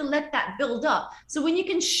have to let that build up. So when you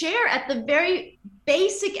can share at the very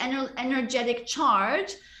basic energetic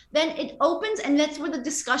charge, then it opens, and that's where the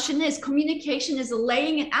discussion is. Communication is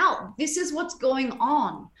laying it out. This is what's going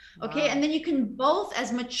on. Okay. Wow. And then you can both,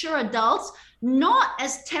 as mature adults, not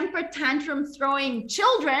as temper tantrum throwing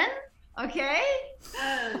children, okay,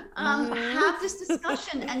 have this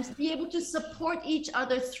discussion and be able to support each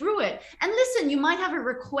other through it. And listen, you might have a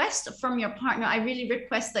request from your partner. I really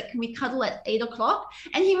request that, can we cuddle at 8:00?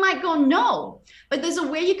 And he might go, no, but there's a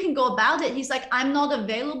way you can go about it. He's like, I'm not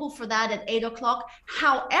available for that at 8:00.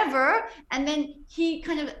 However, and then he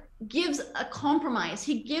kind of gives a compromise.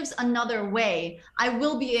 He gives another way. I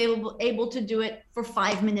will be able to do it for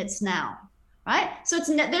 5 minutes now. Right? So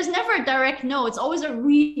there's never a direct no. It's always a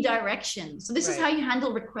redirection. So this is how you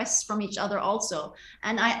handle requests from each other also.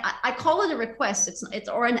 And I call it a request. It's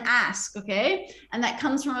or an ask, okay? And that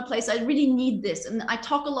comes from a place, I really need this. And I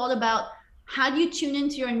talk a lot about, how do you tune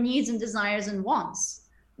into your needs and desires and wants?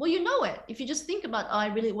 Well, you know it. If you just think about,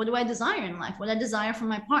 what do I desire in life? What do I desire from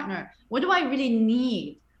my partner? What do I really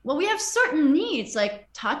need? Well, we have certain needs, like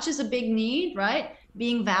touch is a big need, right?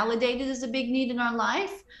 Being validated is a big need in our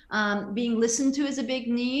life. Being listened to is a big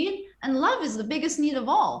need. And love is the biggest need of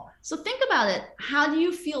all. So think about it. How do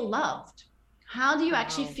you feel loved? How do you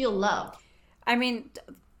actually feel loved? I mean,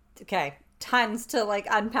 okay. tons to like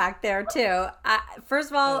unpack there too. First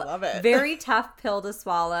of all, I love it. Very tough pill to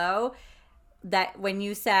swallow. That when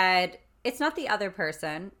you said it's not the other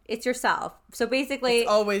person, it's yourself. So basically, it's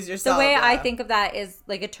always yourself. The way I think of that is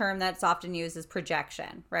like a term that's often used as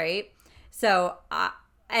projection, right? So,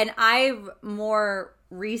 and I've more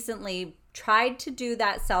recently tried to do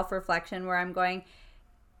that self-reflection where I'm going,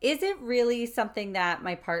 is it really something that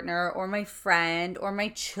my partner or my friend or my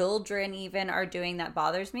children even are doing that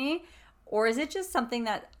bothers me? Or is it just something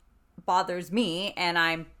that bothers me and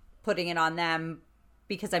I'm putting it on them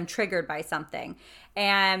because I'm triggered by something?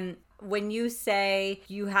 And when you say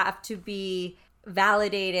you have to be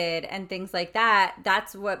validated and things like that,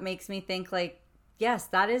 that's what makes me think like, yes,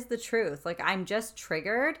 that is the truth. Like I'm just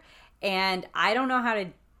triggered and I don't know how to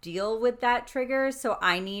deal with that trigger. So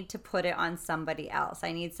I need to put it on somebody else.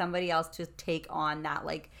 I need somebody else to take on that,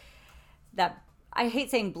 like that, I hate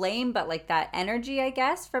saying blame, but like that energy, I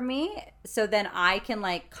guess, from me. So then I can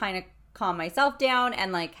like kind of calm myself down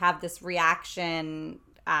and like have this reaction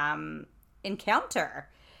encounter.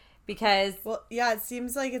 Because well, yeah, it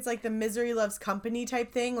seems like it's like the misery loves company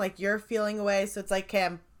type thing. Like you're feeling away, so it's like, okay,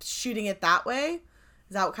 I'm shooting it that way.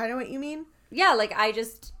 Is that kind of what you mean? Yeah, like I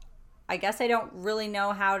guess I don't really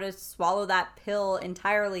know how to swallow that pill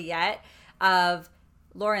entirely yet of,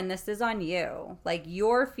 Lauren, this is on you. Like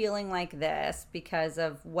you're feeling like this because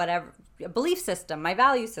of whatever belief system, my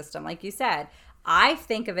value system, like you said. I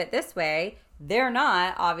think of it this way. They're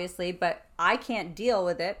not, obviously, but I can't deal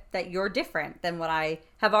with it that you're different than what I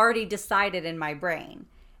have already decided in my brain.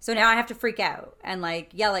 So now I have to freak out and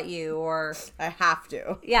like yell at you or... I have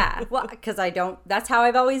to. Yeah, well, because I don't... That's how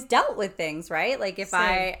I've always dealt with things, right? Like if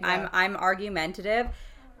Same, I'm argumentative,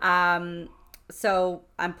 so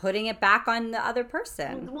I'm putting it back on the other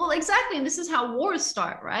person. Well, exactly. And this is how wars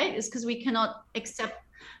start, right? Is because we cannot accept...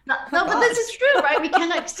 No, but this is true, right? We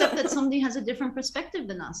cannot accept that somebody has a different perspective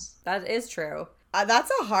than us. That is true. That's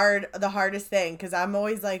the hardest thing, because I'm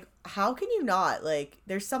always like, how can you not? Like,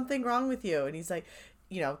 there's something wrong with you. And he's like,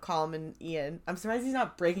 you know, Colm and Ian. I'm surprised he's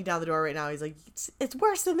not breaking down the door right now. He's like, it's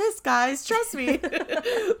worse than this, guys. Trust me.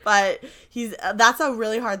 But that's a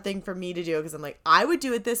really hard thing for me to do, because I'm like, I would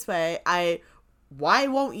do it this way. Why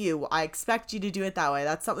won't you? I expect you to do it that way.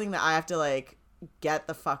 That's something that I have to like get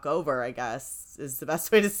the fuck over, I guess, is the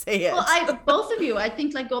best way to say it. Well, both of you, I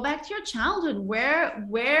think, like, go back to your childhood.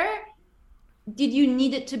 Where did you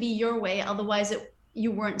need it to be your way? Otherwise,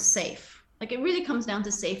 you weren't safe. Like, it really comes down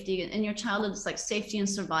to safety. In your childhood, it's like safety and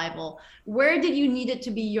survival. Where did you need it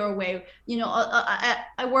to be your way? You know,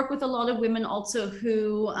 I work with a lot of women also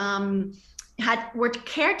who were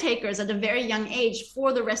caretakers at a very young age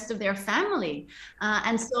for the rest of their family,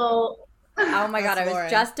 and so. Oh my God, I was Lauren.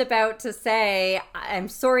 just about to say, I'm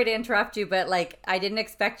sorry to interrupt you, but like I didn't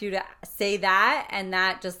expect you to say that, and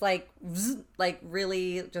that just like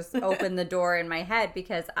really just opened the door in my head,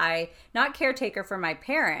 because not caretaker for my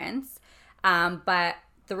parents, but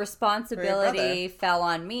the responsibility fell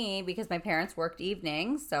on me because my parents worked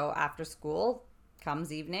evenings, so after school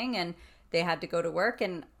comes evening and they had to go to work,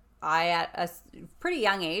 and I at a pretty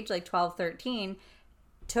young age, like 12, 13,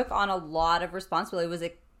 took on a lot of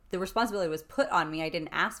responsibility. The responsibility was put on me. I didn't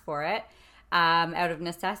ask for it, out of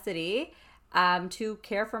necessity, to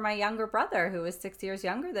care for my younger brother, who was 6 years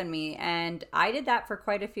younger than me. And I did that for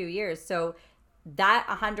quite a few years. So that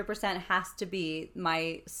 100% has to be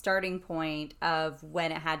my starting point of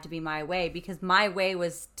when it had to be my way, because my way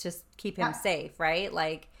was to keep him safe, right?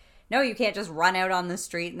 Like, no, you can't just run out on the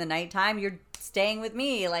street in the nighttime. You're staying with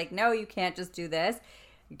me. Like, no, you can't just do this.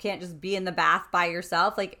 You can't just be in the bath by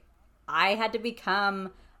yourself. Like, I had to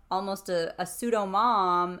become almost a pseudo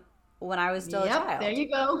mom when I was still a child. There you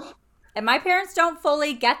go. And my parents don't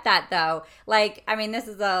fully get that, though. Like, I mean, this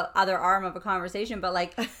is the other arm of a conversation, but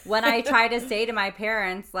like when I try to say to my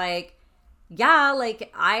parents, like, yeah,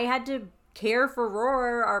 like I had to care for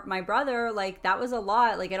Roar, or my brother, like that was a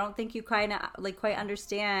lot. Like, I don't think you kind of like quite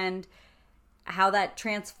understand how that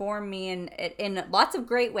transformed me in lots of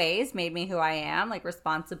great ways, made me who I am, like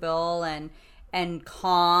responsible and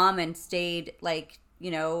calm, and stayed like, you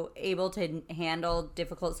know, able to handle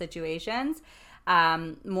difficult situations,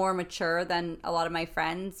 more mature than a lot of my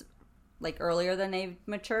friends, like earlier than they've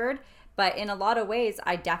matured. But in a lot of ways,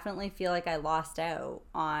 I definitely feel like I lost out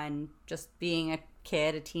on just being a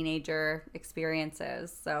kid, a teenager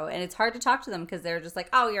experiences. So, and it's hard to talk to them because they're just like,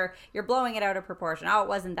 oh, you're blowing it out of proportion. Oh, it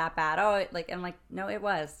wasn't that bad. Oh, I'm like, no, it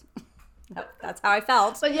was. That's how I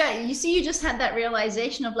felt. But yeah, you see, you just had that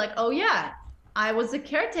realization of like, oh yeah, I was the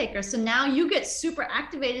caretaker. So now you get super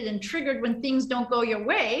activated and triggered when things don't go your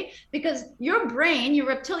way, because your brain, your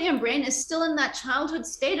reptilian brain, is still in that childhood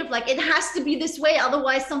state of like, it has to be this way,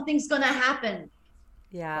 otherwise something's going to happen.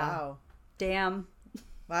 Yeah. Wow. Damn.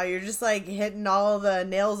 Wow, you're just like hitting all the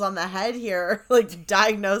nails on the head here, like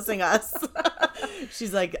diagnosing us.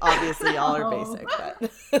 She's like, obviously y'all are basic,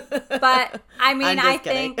 but I mean, I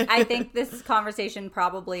think this conversation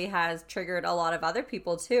probably has triggered a lot of other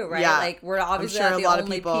people too, right? Yeah, like we're obviously sure not the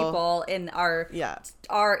only people in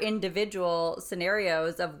our individual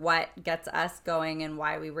scenarios of what gets us going and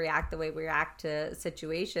why we react the way we react to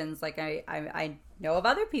situations. Like I know of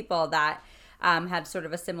other people that had sort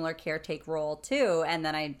of a similar caretake role too. And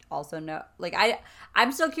then I also know, like,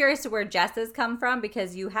 I'm still curious to where Jess has come from,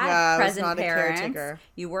 because you had present parents.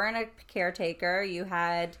 You weren't a caretaker. You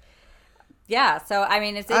had, so I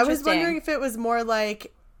mean, it's interesting. I was wondering if it was more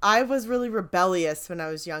like, I was really rebellious when I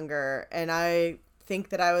was younger, and I think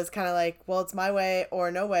that I was kind of like, well, it's my way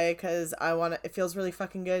or no way, because it feels really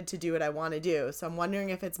fucking good to do what I want to do. So I'm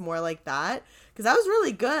wondering if it's more like that, because I was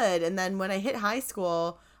really good, and then when I hit high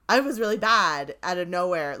school, I was really bad out of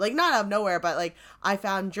nowhere. Like, not out of nowhere, but like I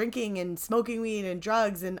found drinking and smoking weed and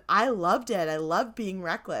drugs, and I loved it. I loved being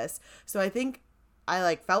reckless. So I think I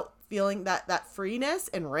like felt feeling that freeness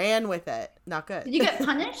and ran with it. Not good. Did you get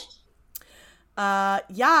punished?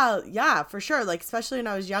 Yeah, for sure. Like, especially when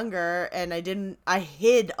I was younger, and I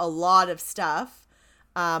hid a lot of stuff.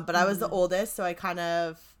 But I was the oldest, so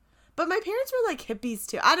but my parents were like hippies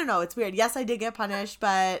too. I don't know. It's weird. Yes, I did get punished,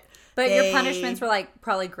 but your punishments were like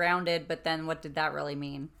probably grounded. But then, what did that really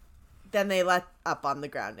mean? Then they let up on the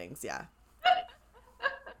groundings. Yeah.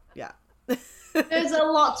 Yeah. There's a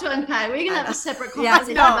lot to unpack. We're gonna have a separate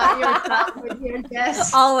conversation about your childhood here,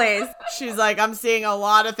 Jess. Always. She's like, I'm seeing a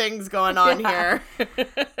lot of things going on here.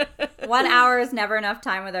 1 hour is never enough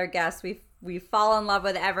time with our guests. We fall in love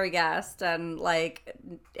with every guest, and like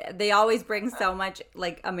they always bring so much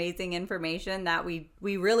like amazing information that we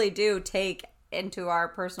really do take into our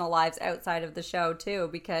personal lives outside of the show too,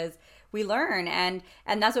 because we learn, and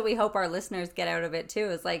that's what we hope our listeners get out of it too,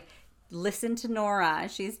 is like, listen to Nora.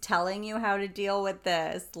 She's telling you how to deal with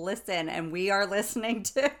this. Listen, and we are listening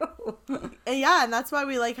too. Yeah, and that's why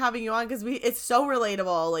we like having you on, because it's so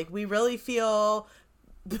relatable. Like, we really feel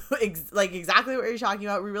like exactly what you're talking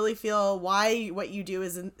about. We really feel why what you do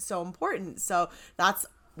is so important. So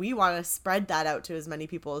we want to spread that out to as many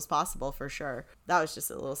people as possible, for sure. That was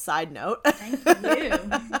just a little side note. Thank you.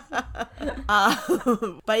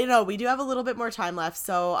 But we do have a little bit more time left,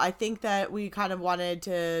 so I think that we kind of wanted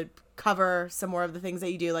to cover some more of the things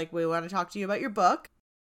that you do. Like, we want to talk to you about your book.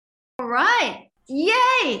 All right.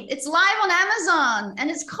 Yay! It's live on Amazon, and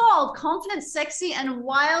it's called Confident, Sexy, and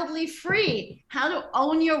Wildly Free: How to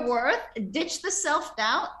Own Your Worth, Ditch the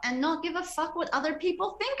Self-Doubt, and Not Give a Fuck What Other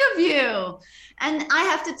People Think of You. And I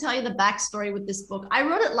have to tell you the backstory with this book. I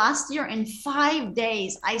wrote it last year in 5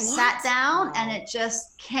 days. I sat down and it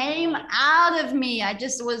just came out of me.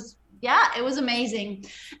 It was amazing.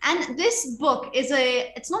 And this book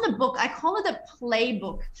it's not a book, I call it a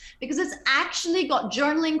playbook, because it's actually got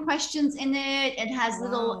journaling questions in it. It has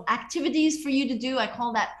little activities for you to do. I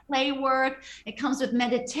call that play work. It comes with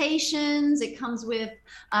meditations. It comes with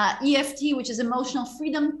EFT, which is emotional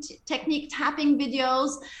freedom technique tapping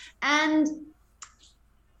videos. And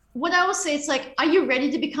what I will say, it's like, are you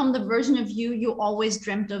ready to become the version of you always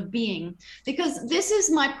dreamt of being? Because this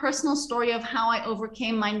is my personal story of how I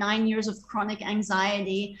overcame my 9 years of chronic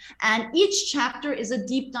anxiety. And each chapter is a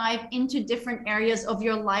deep dive into different areas of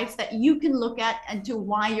your life that you can look at and to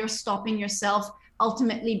why you're stopping yourself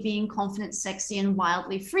ultimately being confident, sexy, and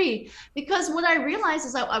wildly free. Because what I realized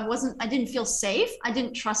is I didn't feel safe. I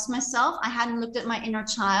didn't trust myself. I hadn't looked at my inner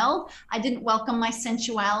child. I didn't welcome my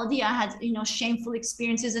sensuality. I had, shameful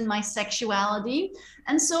experiences in my sexuality.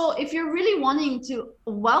 And so if you're really wanting to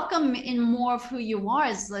welcome in more of who you are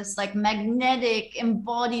as this like magnetic,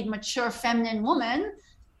 embodied, mature, feminine woman,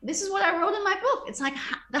 this is what I wrote in my book. It's like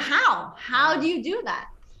the how do you do that?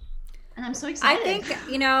 And I'm so excited.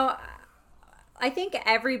 I think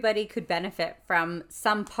everybody could benefit from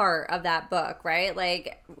some part of that book, right?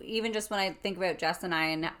 Like, even just when I think about Jess and I,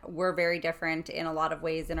 and we're very different in a lot of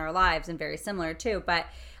ways in our lives and very similar too. But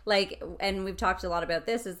like, and we've talked a lot about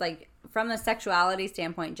this, is like, from the sexuality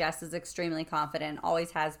standpoint, Jess is extremely confident, always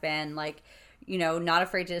has been, like, not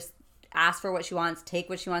afraid to just ask for what she wants, take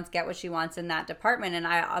what she wants, get what she wants in that department. And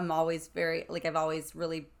I'm always very, like, I've always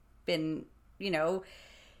really been,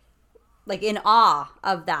 like in awe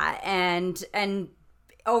of that. And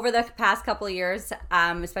over the past couple of years,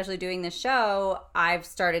 especially doing this show, I've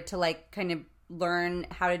started to like kind of learn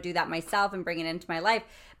how to do that myself and bring it into my life.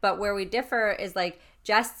 But where we differ is like,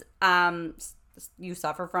 Jess, you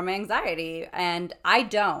suffer from anxiety and I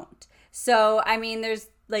don't. So, I mean, there's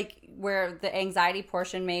like where the anxiety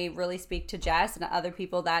portion may really speak to Jess and other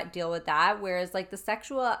people that deal with that. Whereas like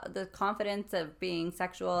the confidence of being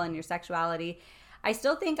sexual and your sexuality, I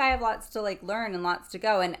still think I have lots to like learn and lots to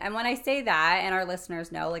go. And when I say that, and our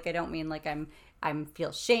listeners know, like, I don't mean like I'm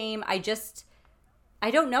feel shame. I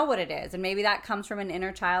don't know what it is. And maybe that comes from an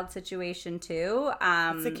inner child situation too.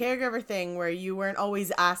 It's a caregiver thing where you weren't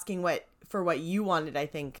always asking for what you wanted, I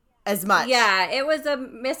think, as much. Yeah, it was a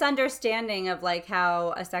misunderstanding of like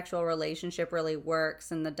how a sexual relationship really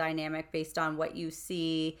works and the dynamic based on what you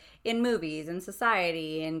see in movies and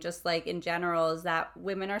society and just like in general is that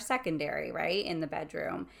women are secondary, right, in the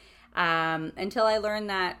bedroom. Until I learned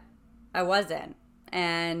that I wasn't.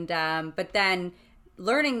 And but then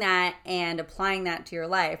learning that and applying that to your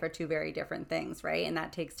life are two very different things, right? And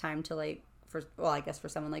that takes time to like, I guess for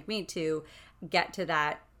someone like me to get to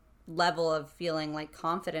that level of feeling like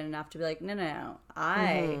confident enough to be like, no,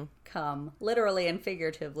 I come literally and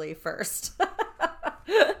figuratively first.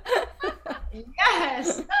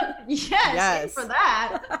 Yes, aim for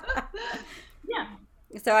that. Yeah.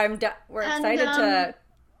 So we're excited to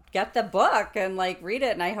get the book and like read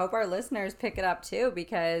it, and I hope our listeners pick it up too,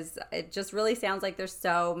 because it just really sounds like there's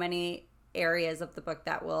so many areas of the book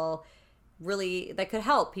that could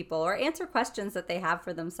help people or answer questions that they have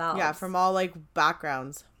for themselves. Yeah, from all like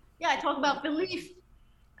backgrounds. Yeah, I talk about belief.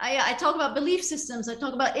 I talk about belief systems. I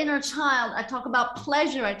talk about inner child. I talk about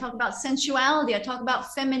pleasure. I talk about sensuality. I talk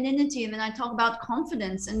about femininity. And then I talk about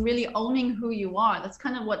confidence and really owning who you are. That's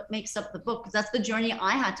kind of what makes up the book, because that's the journey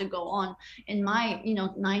I had to go on in my,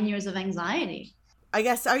 9 years of anxiety. I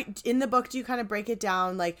guess in the book, do you kind of break it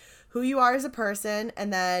down like who you are as a person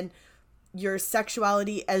and then your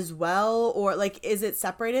sexuality as well? Or like, is it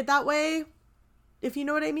separated that way? If you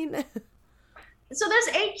know what I mean? So there's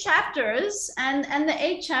 8 chapters, and the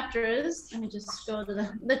 8 chapters, let me just go to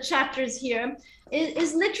the chapters here,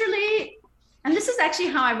 is literally, and this is actually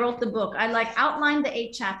how I wrote the book. I like outlined the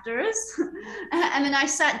 8 chapters, and then I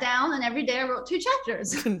sat down and every day I wrote 2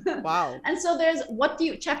 chapters. Wow. And so there's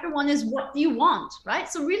chapter 1 is what do you want, right?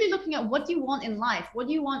 So really looking at what do you want in life? What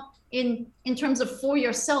do you want in terms of for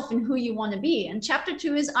yourself and who you want to be? And chapter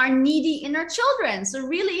 2 is our needy inner children. So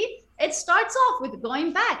really it starts off with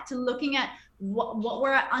going back to looking at what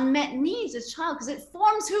were our unmet needs as child, because it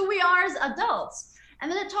forms who we are as adults.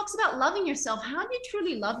 And then it talks about loving yourself. How do you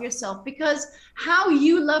truly love yourself? Because how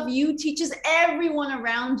you love you teaches everyone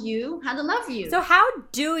around you how to love you. So how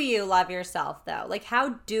do you love yourself though? Like, how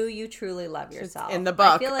do you truly love yourself? In the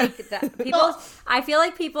book. I feel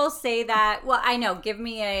like people say that. Well, I know. Give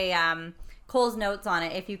me a Cole's notes on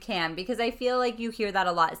it if you can, because I feel like you hear that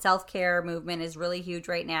a lot. Self-care movement is really huge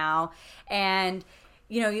right now. And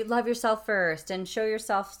you love yourself first and show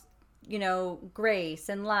yourself, grace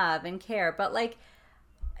and love and care. But like,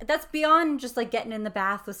 that's beyond just like getting in the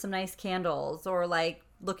bath with some nice candles or like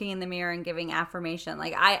looking in the mirror and giving affirmation.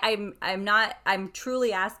 Like I'm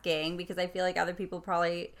truly asking, because I feel like other people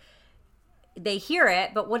probably, they hear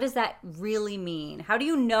it, but what does that really mean? How do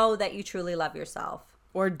you know that you truly love yourself?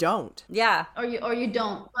 Or don't. Yeah. Or you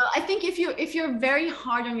don't. Well, I think if you're very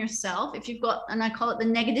hard on yourself, if you've got, and I call it the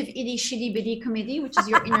negative itty shitty bitty committee, which is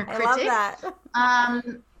your inner critic. I love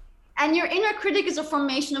that. And your inner critic is a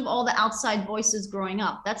formation of all the outside voices growing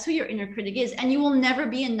up. That's who your inner critic is. And you will never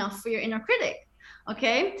be enough for your inner critic.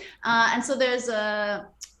 Okay. And so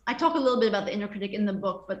I talk a little bit about the inner critic in the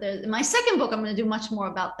book, but in my second book, I'm going to do much more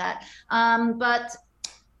about that. But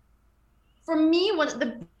for me, what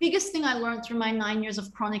the biggest thing I learned through my 9 years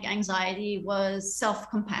of chronic anxiety was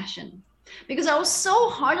self-compassion, because I was so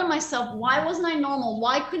hard on myself. Why wasn't I normal?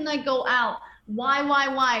 Why couldn't I go out? Why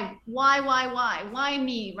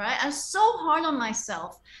me, right? I was so hard on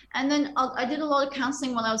myself. And then I did a lot of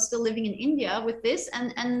counseling while I was still living in India with this.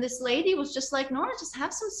 And this lady was just like, Nora, just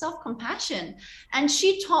have some self-compassion. And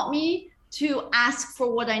she taught me to ask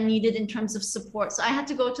for what I needed in terms of support. So I had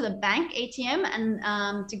to go to the bank ATM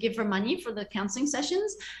and to give her money for the counseling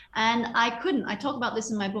sessions. And I couldn't. I talk about this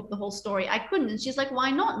in my book, the whole story. I couldn't. And she's like,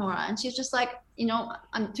 why not, Nora? And she's just like,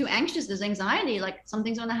 I'm too anxious. There's anxiety, like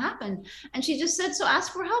something's going to happen. And she just said, so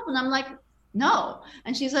ask for help. And I'm like, no.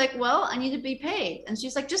 And she's like, well, I need to be paid. And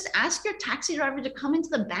she's like, just ask your taxi driver to come into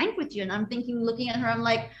the bank with you. And I'm thinking, looking at her, I'm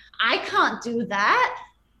like, I can't do that.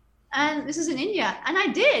 And this is in India. And I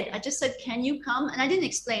did. I just said, can you come? And I didn't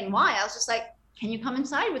explain why. I was just like, can you come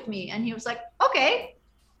inside with me? And he was like, okay.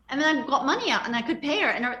 And then I got money out and I could pay her.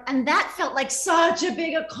 And that felt like such a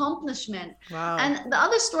big accomplishment. Wow. And the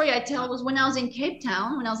other story I tell was when I was in Cape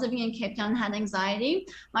Town, when I was living in Cape Town and had anxiety,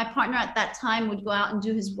 my partner at that time would go out and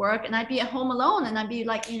do his work, and I'd be at home alone, and I'd be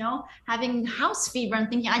like, having house fever and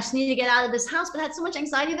thinking I just need to get out of this house, but I had so much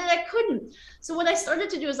anxiety that I couldn't. So what I started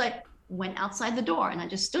to do is I went outside the door and I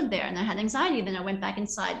just stood there, and I had anxiety. Then I went back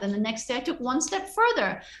inside. Then the next day I took one step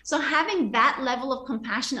further. So having that level of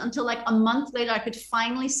compassion until like a month later, I could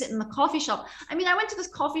finally sit in the coffee shop. I mean, I went to this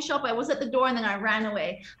coffee shop, I was at the door, and then I ran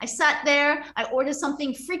away. I sat there, I ordered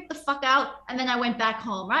something, freaked the fuck out, and then I went back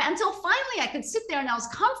home, right? Until finally I could sit there and I was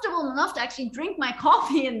comfortable enough to actually drink my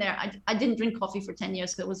coffee in there. I didn't drink coffee for 10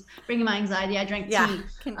 years because it was bringing my anxiety. I drank tea.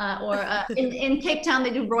 In Cape Town,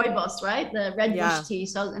 they do rooibos, right? The red bush tea.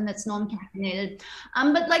 So, and that's non-caffeinated.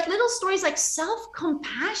 But like little stories like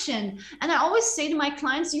self-compassion. And I always say to my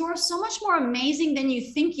clients, you are so much more amazing than you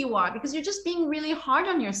think you are, because you're just being really hard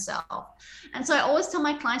on yourself. And so I always tell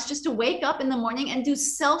my clients just to wake up in the morning and do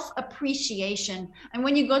self-appreciation. And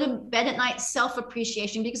when you go to bed at night,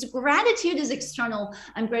 self-appreciation, because gratitude is external.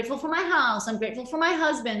 I'm grateful for my house. I'm grateful for my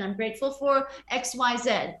husband. I'm grateful for X, Y, Z.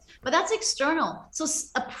 But that's external. So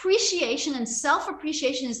appreciation and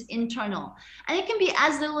self-appreciation is internal. And it can be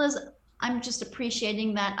as little as, I'm just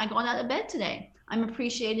appreciating that I got out of bed today. I'm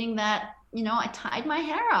appreciating that, I tied my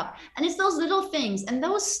hair up. And it's those little things, and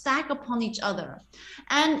those stack upon each other.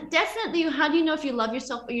 And definitely, how do you know if you love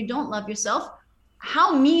yourself or you don't love yourself?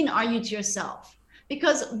 How mean are you to yourself?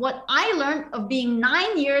 Because what I learned of being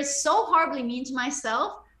 9 years so horribly mean to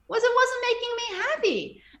myself was it wasn't making me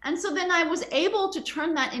happy. And so then I was able to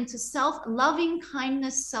turn that into self-loving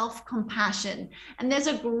kindness, self-compassion. And there's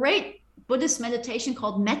a great Buddhist meditation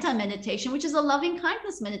called metta meditation, which is a loving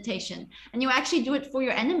kindness meditation. And you actually do it for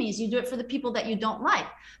your enemies. You do it for the people that you don't like.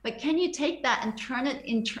 But can you take that and turn it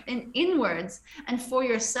inwards and for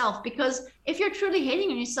yourself? Because if you're truly hating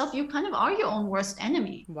on yourself, you kind of are your own worst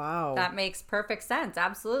enemy. Wow. That makes perfect sense.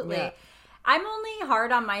 Absolutely. Yeah. I'm only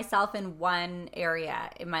hard on myself in one area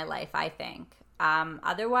in my life, I think.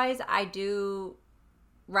 Otherwise, I do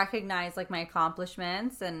recognize like my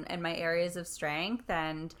accomplishments and my areas of strength.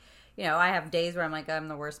 And I have days where I'm like, I'm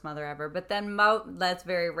the worst mother ever. But then that's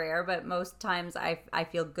very rare. But most times I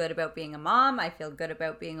feel good about being a mom. I feel good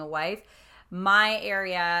about being a wife. My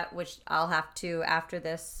area, which I'll have to, after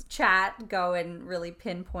this chat, go and really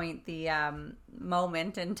pinpoint the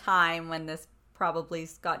moment in time when this probably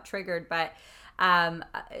got triggered. But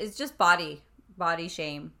it's just body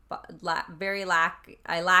shame.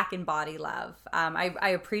 I lack in body love. I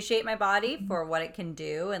appreciate my body for what it can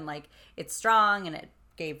do, and like it's strong and it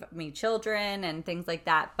gave me children and things like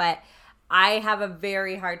that. But I have a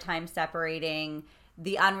very hard time separating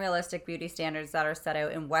the unrealistic beauty standards that are set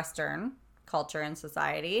out in Western culture and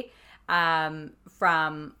society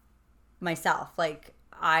from myself. Like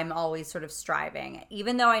I'm always sort of striving,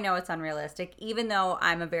 even though I know it's unrealistic, even though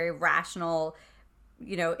I'm a very rational,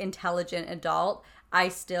 intelligent adult, I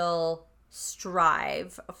still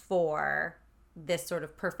strive for this sort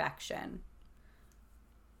of perfection.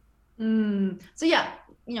 So yeah,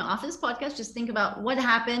 after this podcast, just think about what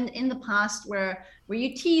happened in the past where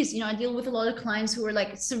you teased. I deal with a lot of clients who were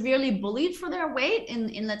like severely bullied for their weight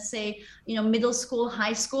in let's say, middle school,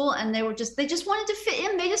 high school, and they just wanted to fit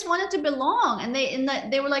in. They just wanted to belong, and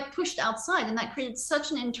they were like pushed outside, and that created such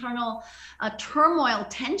an internal turmoil,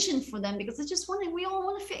 tension for them, because we all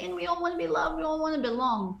want to fit in, we all want to be loved, we all want to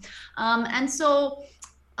belong. And so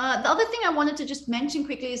the other thing I wanted to just mention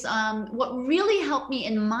quickly is what really helped me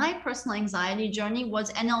in my personal anxiety journey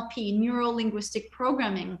was NLP, neuro-linguistic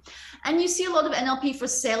programming. And you see a lot of NLP for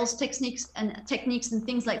sales techniques and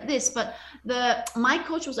things like this. But my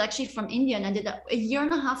coach was actually from India, and I did a year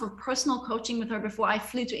and a half of personal coaching with her before I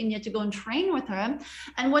flew to India to go and train with her.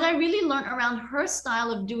 And what I really learned around her style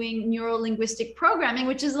of doing neuro-linguistic programming,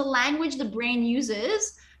 which is the language the brain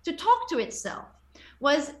uses to talk to itself,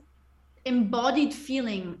 was embodied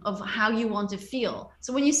feeling of how you want to feel.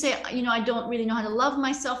 So when you say, I don't really know how to love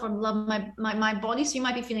myself or love my body, so you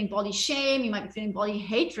might be feeling body shame, you might be feeling body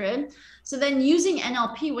hatred. So then using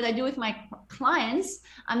NLP, what I do with my clients,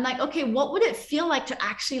 I'm like, okay, what would it feel like to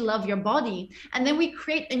actually love your body? And then we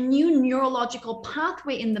create a new neurological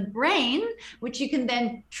pathway in the brain, which you can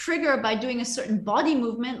then trigger by doing a certain body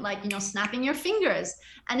movement, like, snapping your fingers,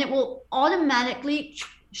 and it will automatically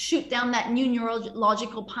shoot down that new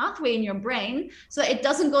neurological pathway in your brain, so it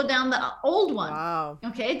doesn't go down the old one. Wow.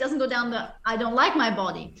 Okay, it doesn't go down the I don't like my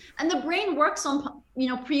body. And the brain works on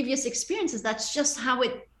previous experiences. That's just how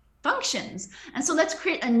it functions. And so let's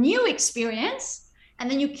create a new experience, and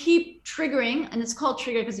then you keep triggering, and it's called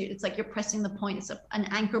trigger because it's like you're pressing the point. It's an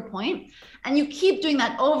anchor point, and you keep doing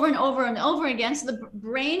that over and over and over again. So the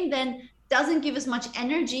brain then doesn't give as much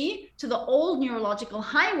energy to the old neurological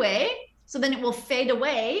highway, so then it will fade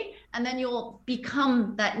away, and then you'll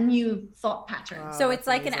become that new thought pattern. Wow, so it's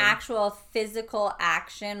like amazing. An actual physical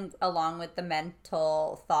action along with the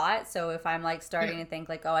mental thought. So if I'm like starting to think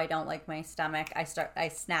like, oh, I don't like my stomach, I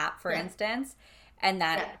snap, for instance, and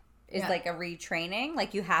that is like a retraining.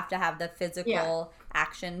 Like you have to have the physical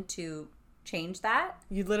action to change that.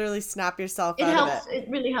 You literally snap yourself out of it. It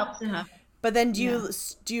really helps to have. But then do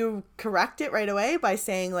you correct it right away by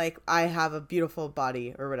saying like, I have a beautiful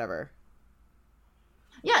body or whatever?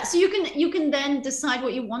 Yeah, so you can then decide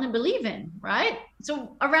what you want to believe in, right?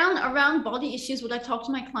 So around body issues, what I talk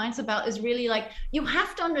to my clients about is really like, you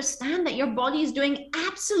have to understand that your body is doing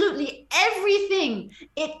absolutely everything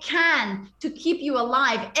it can to keep you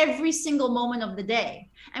alive every single moment of the day.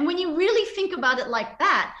 And when you really think about it like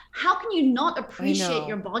that, how can you not appreciate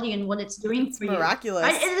your body and what it's doing for you? Miraculous.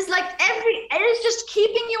 Right? It is like it is just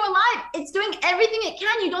keeping you alive. It's doing everything it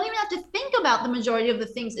can. You don't even have to think about the majority of the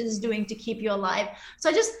things it is doing to keep you alive. So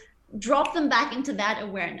I just drop them back into that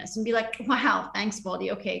awareness and be like, wow, thanks, body.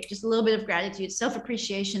 Okay, just a little bit of gratitude,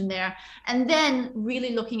 self-appreciation there. And then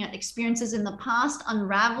really looking at experiences in the past,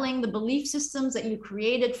 unraveling the belief systems that you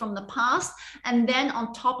created from the past. And then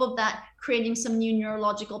on top of that, creating some new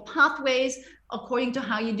neurological pathways according to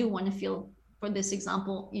how you do want to feel, for this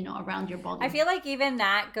example, around your body. I feel like even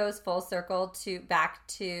that goes full circle back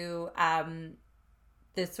to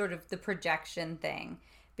the sort of the projection thing,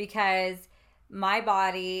 because my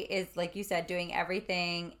body is, like you said, doing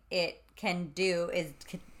everything it can do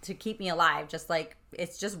to keep me alive, just like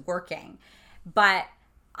it's just working. But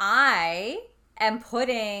I am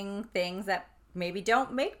putting things that maybe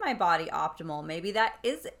don't make my body optimal. Maybe that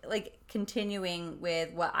is like continuing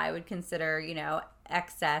with what I would consider,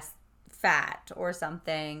 excess fat or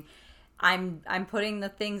something. I'm putting the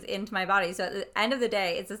things into my body. So at the end of the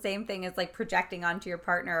day, it's the same thing as like projecting onto your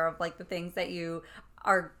partner of like the things that you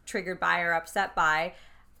are triggered by or upset by.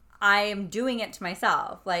 I am doing it to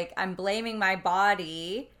myself. Like I'm blaming my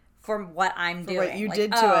body for what I'm doing. What you like,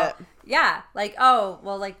 did to it. Yeah. Like, oh,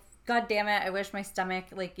 well, like, God damn it, I wish my stomach,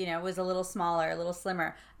 like, was a little smaller, a little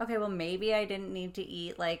slimmer. Okay, well, maybe I didn't need to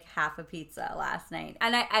eat, like, half a pizza last night.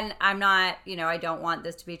 And I'm not, I don't want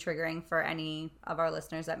this to be triggering for any of our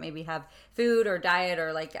listeners that maybe have food or diet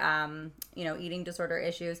or, like, eating disorder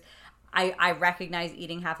issues. I recognize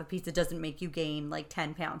eating half a pizza doesn't make you gain, like,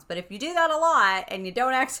 10 pounds. But if you do that a lot and you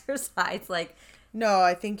don't exercise, like... No,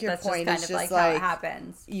 I think your point is just, like, how it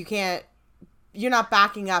happens. You're not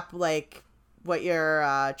backing up, like... what you're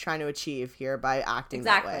trying to achieve here by acting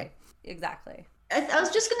that way. Exactly. I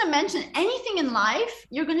was just going to mention, anything in life,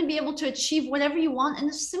 you're going to be able to achieve whatever you want. And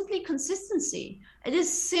it's simply consistency. It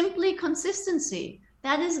is simply consistency.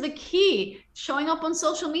 That is the key. Showing up on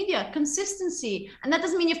social media, consistency. And that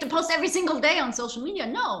doesn't mean you have to post every single day on social media.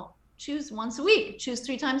 No. Choose once a week, choose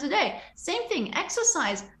 3 times a day. Same thing,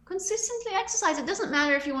 exercise, consistently exercise. It doesn't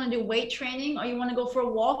matter if you want to do weight training or you want to go for a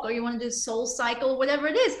walk or you want to do Soul Cycle, whatever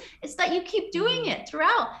it is. It's that you keep doing it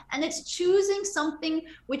throughout. And it's choosing something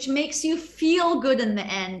which makes you feel good in the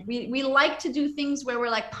end. We like to do things where we're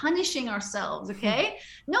like punishing ourselves, okay?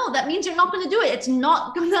 No, that means you're not going to do it. It's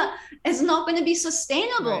not going to be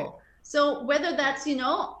sustainable. Right. So whether that's,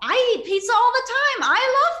 I eat pizza all the time. I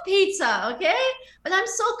love pizza, okay? But I'm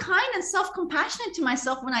so kind and self-compassionate to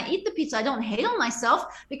myself when I eat the pizza. I don't hate on myself,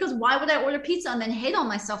 because why would I order pizza and then hate on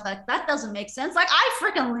myself? That doesn't make sense. Like, I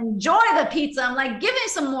freaking enjoy the pizza. I'm like, give me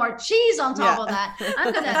some more cheese on top of that.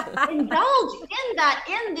 I'm going to indulge in that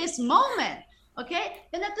in this moment, okay?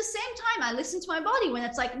 Then at the same time, I listen to my body when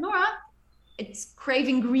it's like, Nora, it's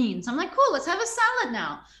craving greens. I'm like, cool, let's have a salad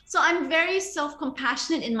now. So I'm very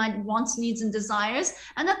self-compassionate in my wants, needs, and desires.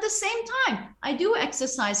 And at the same time, I do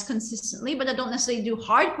exercise consistently, but I don't necessarily do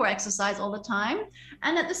hardcore exercise all the time.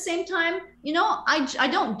 And at the same time, I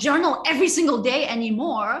don't journal every single day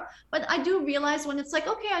anymore, but I do realize when it's like,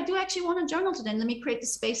 okay, I do actually want to journal today. Let me create the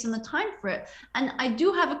space and the time for it. And I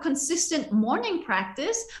do have a consistent morning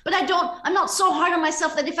practice, but I'm not so hard on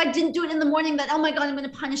myself that if I didn't do it in the morning, that, oh my God, I'm going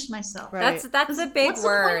to punish myself. Right. That's a big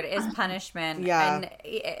word, is punishment. Yeah. And,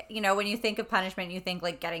 when you think of punishment, you think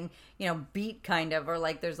like getting, beat kind of, or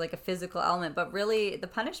like there's like a physical element, but really the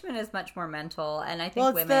punishment is much more mental. And I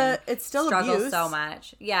think women it's still struggle abuse. So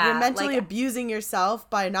much. Yeah. You're mentally abusing yourself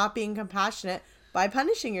by not being compassionate, by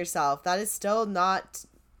punishing yourself. That is still not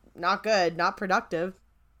good, not productive.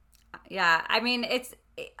 Yeah. I mean,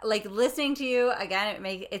 like listening to you again,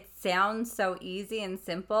 it sounds so easy and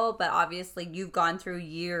simple, but obviously you've gone through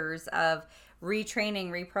years of retraining,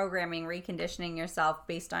 reprogramming, reconditioning yourself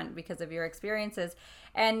because of your experiences.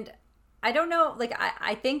 And I don't know, like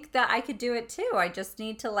I think that I could do it too. I just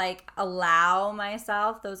need to like allow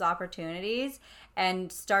myself those opportunities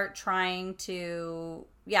and start trying to,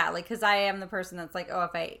 like, because I am the person that's like, oh,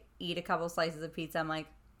 if I eat a couple slices of pizza, I'm like,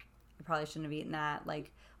 I probably shouldn't have eaten that.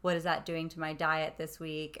 Like, what is that doing to my diet this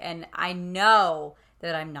week? And I know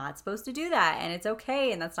that I'm not supposed to do that, and it's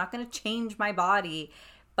okay, and that's not going to change my body.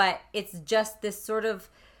 But it's just this sort of,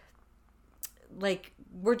 like,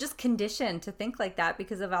 we're just conditioned to think like that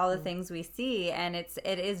because of all the things we see, and it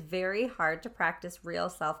is very hard to practice real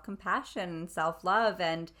self-compassion and self-love,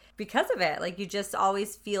 and because of it, like, you just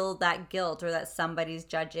always feel that guilt or that somebody's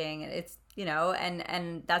judging. It's,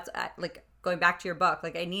 and that's like, going back to your book,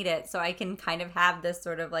 like, I need it so I can kind of have this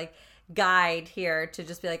sort of like guide here to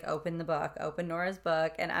just be like, open Nora's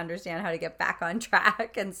book and understand how to get back on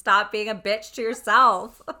track and stop being a bitch to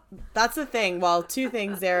yourself. That's the thing. Well, two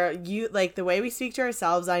things there. You, like, the way we speak to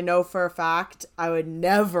ourselves, I know for a fact I would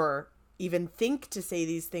never even think to say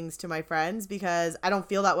these things to my friends because I don't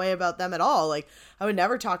feel that way about them at all. Like, I would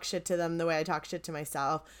never talk shit to them the way I talk shit to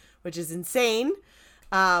myself, which is insane.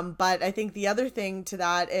 But I think the other thing to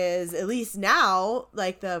that is, at least now,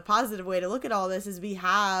 like, the positive way to look at all this is we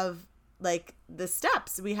have, like, the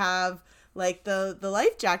steps. We have, like, the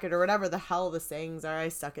life jacket or whatever the hell the sayings are. I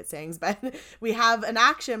suck at sayings, but we have an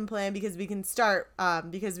action plan because we can start,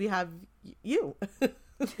 because we have you.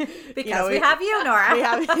 Because we have you, Nora. We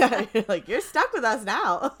have, like, you're stuck with us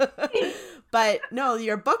now. But no,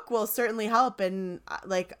 your book will certainly help, and,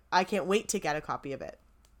 like, I can't wait to get a copy of it.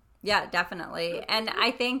 Yeah, definitely. And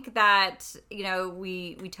I think that,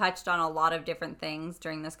 we touched on a lot of different things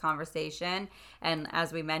during this conversation. And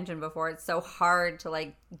as we mentioned before, it's so hard to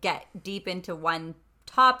like get deep into one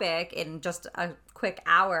topic in just a quick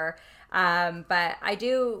hour. But I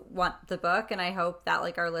do want the book, and I hope that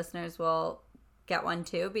like our listeners will get one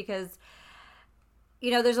too, because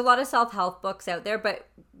there's a lot of self-help books out there, but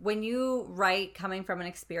when you write coming from an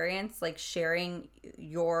experience, like sharing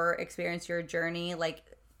your experience, your journey, like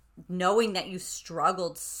knowing that you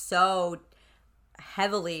struggled so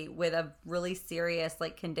heavily with a really serious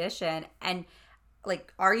like condition, and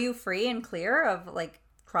like, are you free and clear of like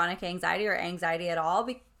chronic anxiety or anxiety at all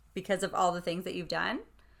because of all the things that you've done?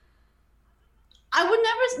 I would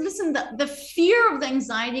never listen. The fear of the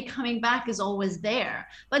anxiety coming back is always there.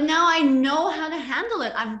 But now I know how to handle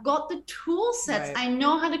it. I've got the tool sets. Right. I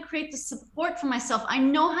know how to create the support for myself. I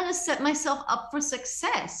know how to set myself up for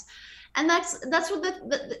success. And that's what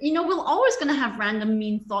we're always going to have random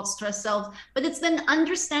mean thoughts to ourselves, but it's then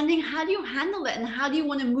understanding how do you handle it and how do you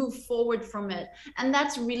want to move forward from it. And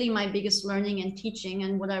that's really my biggest learning and teaching,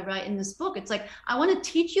 and what I write in this book. It's like, I want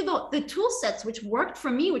to teach you the tool sets which worked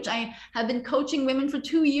for me, which I have been coaching women for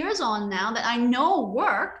 2 years on now, that I know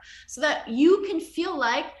work, so that you can feel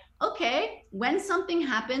like, okay, when something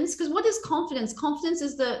happens, because what is confidence? Confidence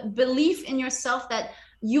is the belief in yourself that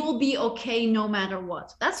you'll be okay no matter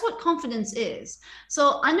what. That's what confidence is.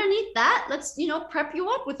 So underneath that, let's, prep you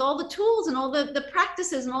up with all the tools and all the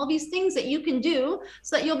practices and all these things that you can do,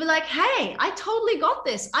 so that you'll be like, hey, I totally got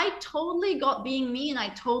this. I totally got being me, and I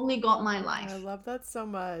totally got my life. I love that so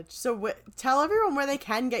much. So tell everyone where they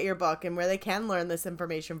can get your book and where they can learn this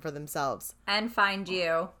information for themselves. And find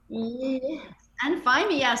you. Yeah. And find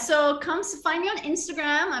me, yeah. So come find me on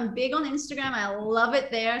Instagram. I'm big on Instagram. I love it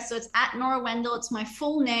there. So it's at Nora Wendell. It's my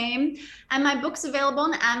full name. And my book's available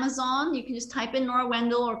on Amazon. You can just type in Nora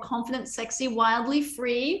Wendell or Confident, Sexy, Wildly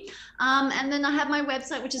Free. And then I have my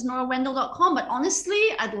website, which is norawendell.com. But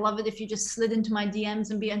honestly, I'd love it if you just slid into my DMs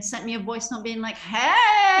and sent me a voice note being like,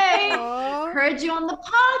 hey, heard you on the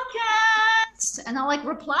podcast. And I'll like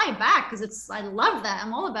reply back, because I love that.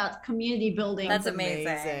 I'm all about community building. That's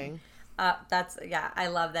amazing. I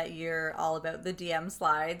love that you're all about the DM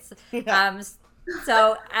slides. Yeah.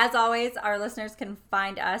 So as always, our listeners can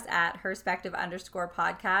find us at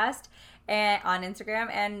herspective_podcast and on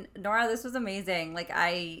Instagram. And Nora, this was amazing. Like,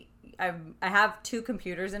 I have 2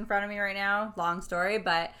 computers in front of me right now. Long story,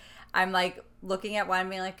 but I'm like looking at one and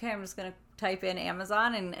being like, okay, I'm just gonna type in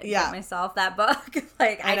Amazon and get myself that book.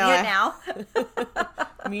 Like, I need it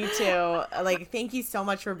now. Me too. Like, thank you so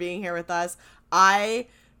much for being here with us. I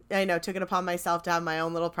know, took it upon myself to have my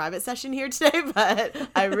own little private session here today, but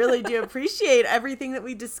I really do appreciate everything that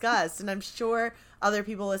we discussed. And I'm sure other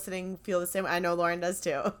people listening feel the same. I know Lauren does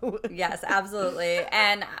too. Yes, absolutely.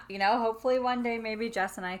 And, hopefully one day maybe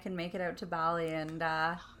Jess and I can make it out to Bali and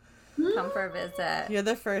Come for a visit. You're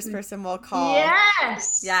the first person we'll call.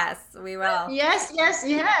 Yes. Yes, we will.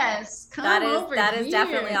 Yes. Come over that here. is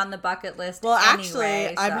definitely on the bucket list. Well, anyway,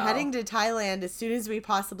 actually, I'm so. heading to Thailand as soon as we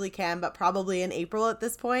possibly can, but probably in April at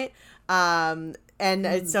this point. And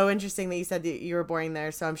it's so interesting that you said that you were born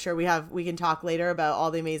there. So I'm sure we can talk later about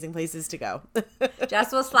all the amazing places to go.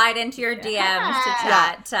 Jess will slide into your DMs to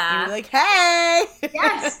chat. You'll be like, hey.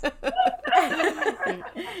 Yes.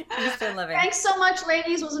 Eastern living. Thanks so much,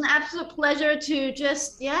 ladies. It was an absolute pleasure to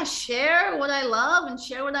just, share what I love and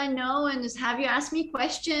share what I know and just have you ask me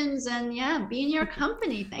questions and, be in your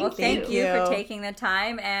company. Thank you for taking the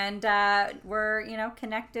time. And we're,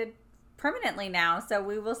 connected permanently now. So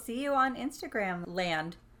we will see you on Instagram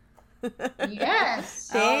land. Yes.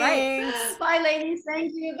 Thanks. All right. Bye, ladies.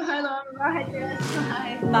 Thank you. Bye, Laura. Bye, Jess.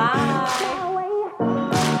 Bye. Bye.